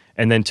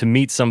 And then to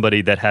meet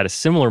somebody that had a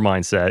similar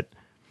mindset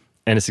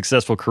and a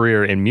successful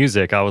career in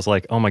music, I was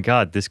like, oh my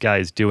God, this guy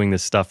is doing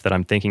this stuff that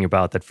I'm thinking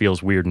about that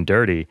feels weird and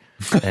dirty.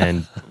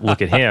 And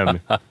look at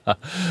him.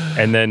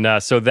 And then,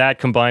 so that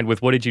combined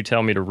with, what did you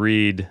tell me to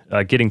read?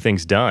 Getting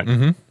Things Done.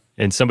 Mm-hmm.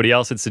 And somebody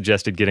else had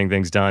suggested Getting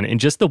Things Done. And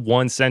just the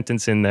one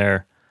sentence in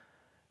there,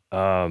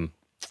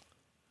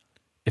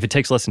 if it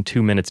takes less than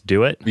 2 minutes,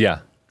 do it.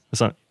 Yeah.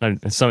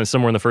 It's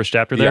somewhere in the first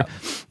chapter there.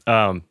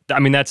 Yeah.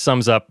 That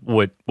sums up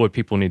what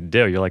people need to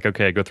do. You're like,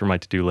 okay, go through my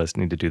to-do list,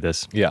 need to do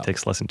this. Yeah. It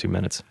takes less than 2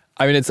 minutes.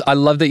 I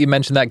love that you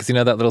mentioned that, because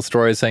that little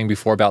story I was saying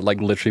before about like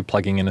literally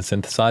plugging in a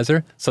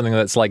synthesizer, something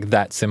that's like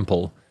that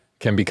simple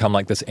can become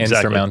like this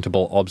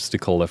insurmountable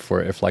obstacle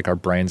if like our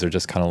brains are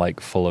just kind of like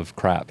full of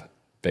crap,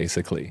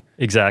 basically.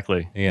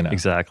 Exactly.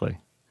 Exactly.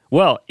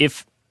 Well,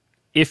 if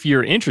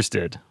you're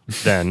interested,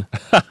 then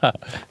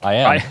I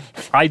am.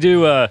 I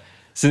do.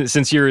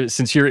 Since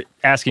you're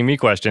asking me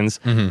questions,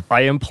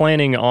 I am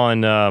planning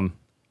on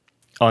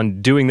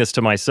doing this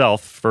to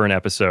myself for an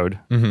episode,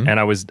 and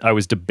I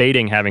was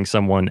debating having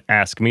someone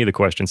ask me the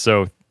question.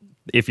 So,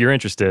 if you're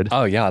interested,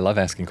 oh yeah, I love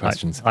asking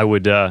questions. I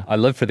would. I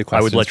live for the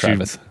questions. I would let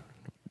Travis.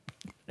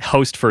 You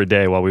host for a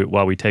day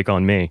while we take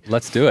on me.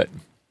 Let's do it.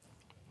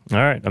 All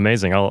right,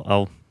 amazing.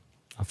 I'll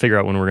figure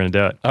out when we're going to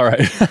do it. All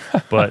right,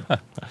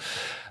 but.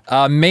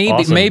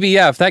 Maybe,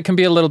 yeah, if that can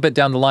be a little bit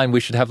down the line, we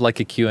should have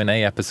like a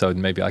Q&A episode,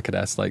 and maybe I could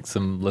ask like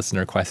some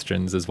listener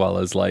questions as well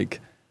as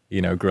like,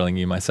 grilling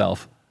you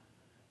myself.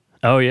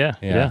 Oh,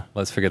 yeah.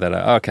 Let's figure that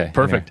out. Okay.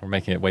 Perfect. We're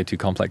making it way too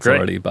complex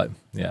already, but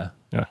yeah.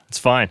 Yeah, it's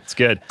fine. It's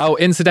good. Oh,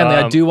 incidentally,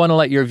 I do want to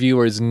let your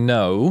listeners,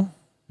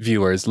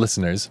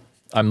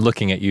 I'm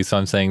looking at you, so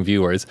I'm saying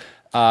viewers.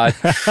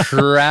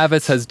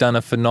 Travis has done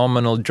a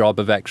phenomenal job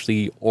of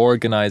actually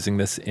organizing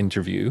this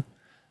interview.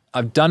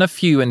 I've done a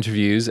few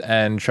interviews,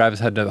 and Travis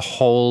had a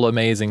whole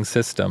amazing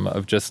system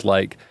of just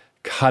like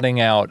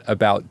cutting out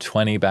about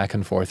 20 back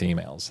and forth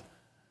emails.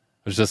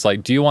 It was just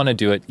like, do you want to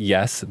do it?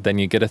 Yes. Then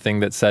you get a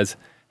thing that says,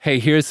 hey,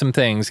 here's some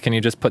things. Can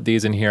you just put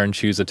these in here and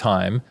choose a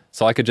time?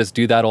 So I could just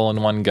do that all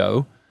in one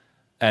go.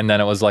 And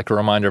then it was like a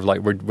reminder of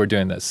like, we're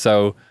doing this.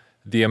 So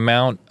the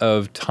amount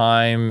of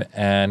time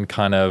and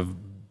kind of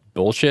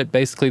bullshit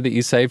basically that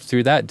you saved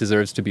through that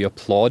deserves to be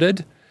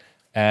applauded.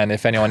 And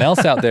if anyone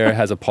else out there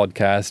has a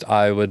podcast,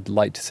 I would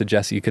like to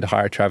suggest you could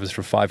hire Travis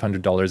for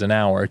 $500 an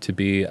hour to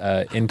be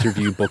an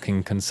interview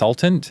booking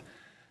consultant.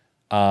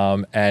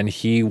 And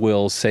he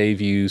will save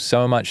you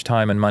so much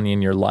time and money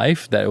in your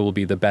life that it will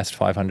be the best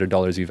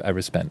 $500 you've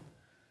ever spent.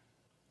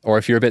 Or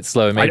if you're a bit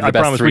slow, maybe the best 3,000.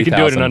 I promise we can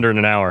do it in under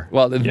an hour.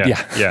 Well,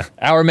 yeah.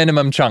 Hour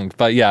minimum chunk.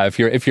 But yeah, if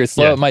you're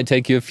slow, it might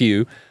take you a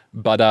few.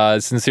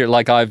 But sincere,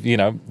 like I've,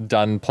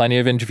 done plenty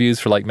of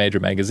interviews for like major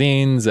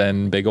magazines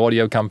and big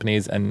audio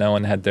companies, and no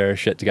one had their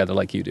shit together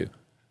like you do.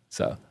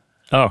 So.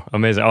 Oh,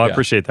 amazing. I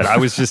appreciate that. I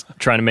was just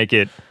trying to make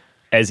it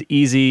as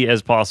easy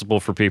as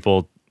possible for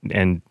people,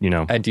 and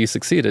And you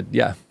succeeded,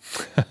 yeah.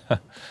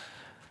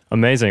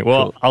 Amazing.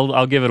 Well, cool.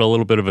 I'll give it a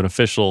little bit of an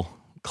official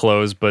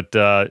close, but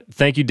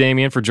thank you,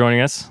 Damian, for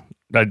joining us.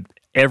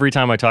 Every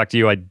time I talk to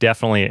you, I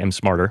definitely am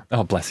smarter.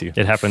 Oh, bless you.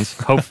 It happens.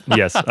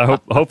 Yes.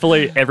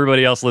 Hopefully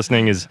everybody else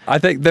listening is. I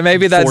think that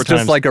maybe that's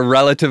just like a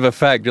relative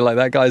effect. You're like,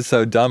 that guy's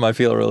so dumb, I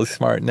feel really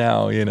smart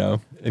now, in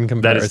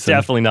comparison. That is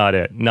definitely not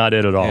it. Not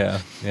it at all.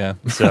 Yeah.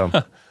 So,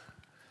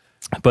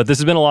 but this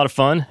has been a lot of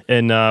fun,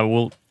 and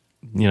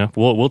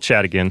we'll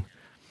chat again.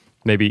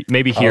 Maybe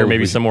here,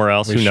 maybe somewhere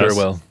else. Who knows? Sure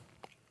will.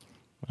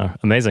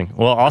 Amazing.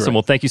 Well, awesome. Great.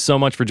 Well, thank you so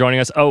much for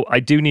joining us. Oh, I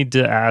do need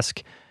to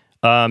ask.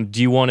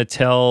 Do you want to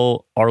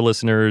tell our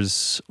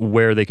listeners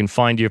where they can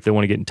find you if they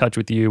want to get in touch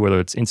with you, whether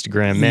it's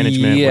Instagram,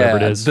 management, whatever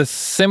it is? The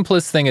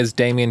simplest thing is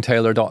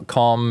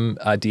DamianTaylor.com,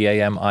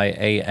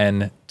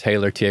 DAMIAN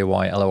Taylor,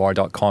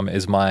 TAYLOR.com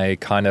is my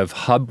kind of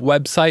hub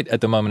website.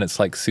 At the moment,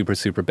 it's like super,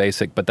 super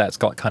basic, but that's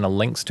got kind of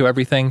links to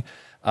everything.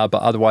 But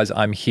otherwise,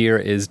 I'm here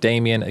as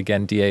Damian,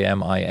 again,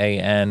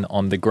 DAMIAN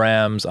on the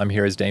grams. I'm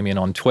here as Damian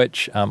on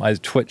Twitch. I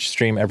Twitch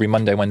stream every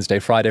Monday, Wednesday,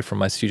 Friday from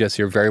my studio,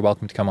 so you're very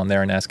welcome to come on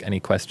there and ask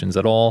any questions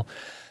at all.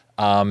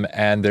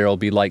 And there'll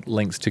be like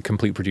links to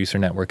Complete Producer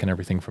Network and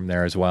everything from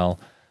there as well.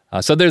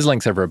 So there's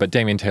links everywhere, but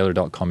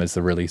DamianTaylor.com is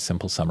the really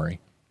simple summary.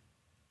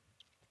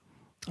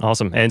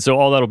 Awesome. And so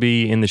all that'll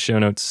be in the show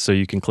notes, so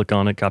you can click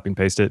on it, copy and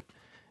paste it,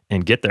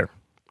 and get there.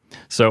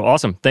 So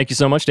awesome. Thank you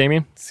so much,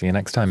 Damian. See you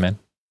next time, man.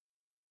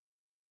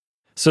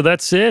 So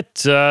that's it.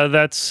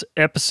 That's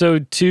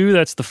episode 2.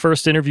 That's the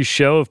first interview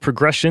show of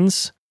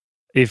Progressions.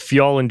 If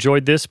y'all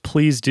enjoyed this,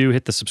 please do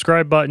hit the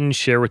subscribe button,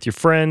 share with your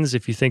friends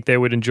if you think they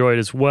would enjoy it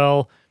as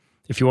well.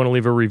 If you want to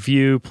leave a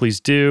review, please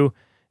do.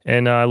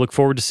 And I look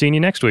forward to seeing you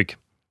next week.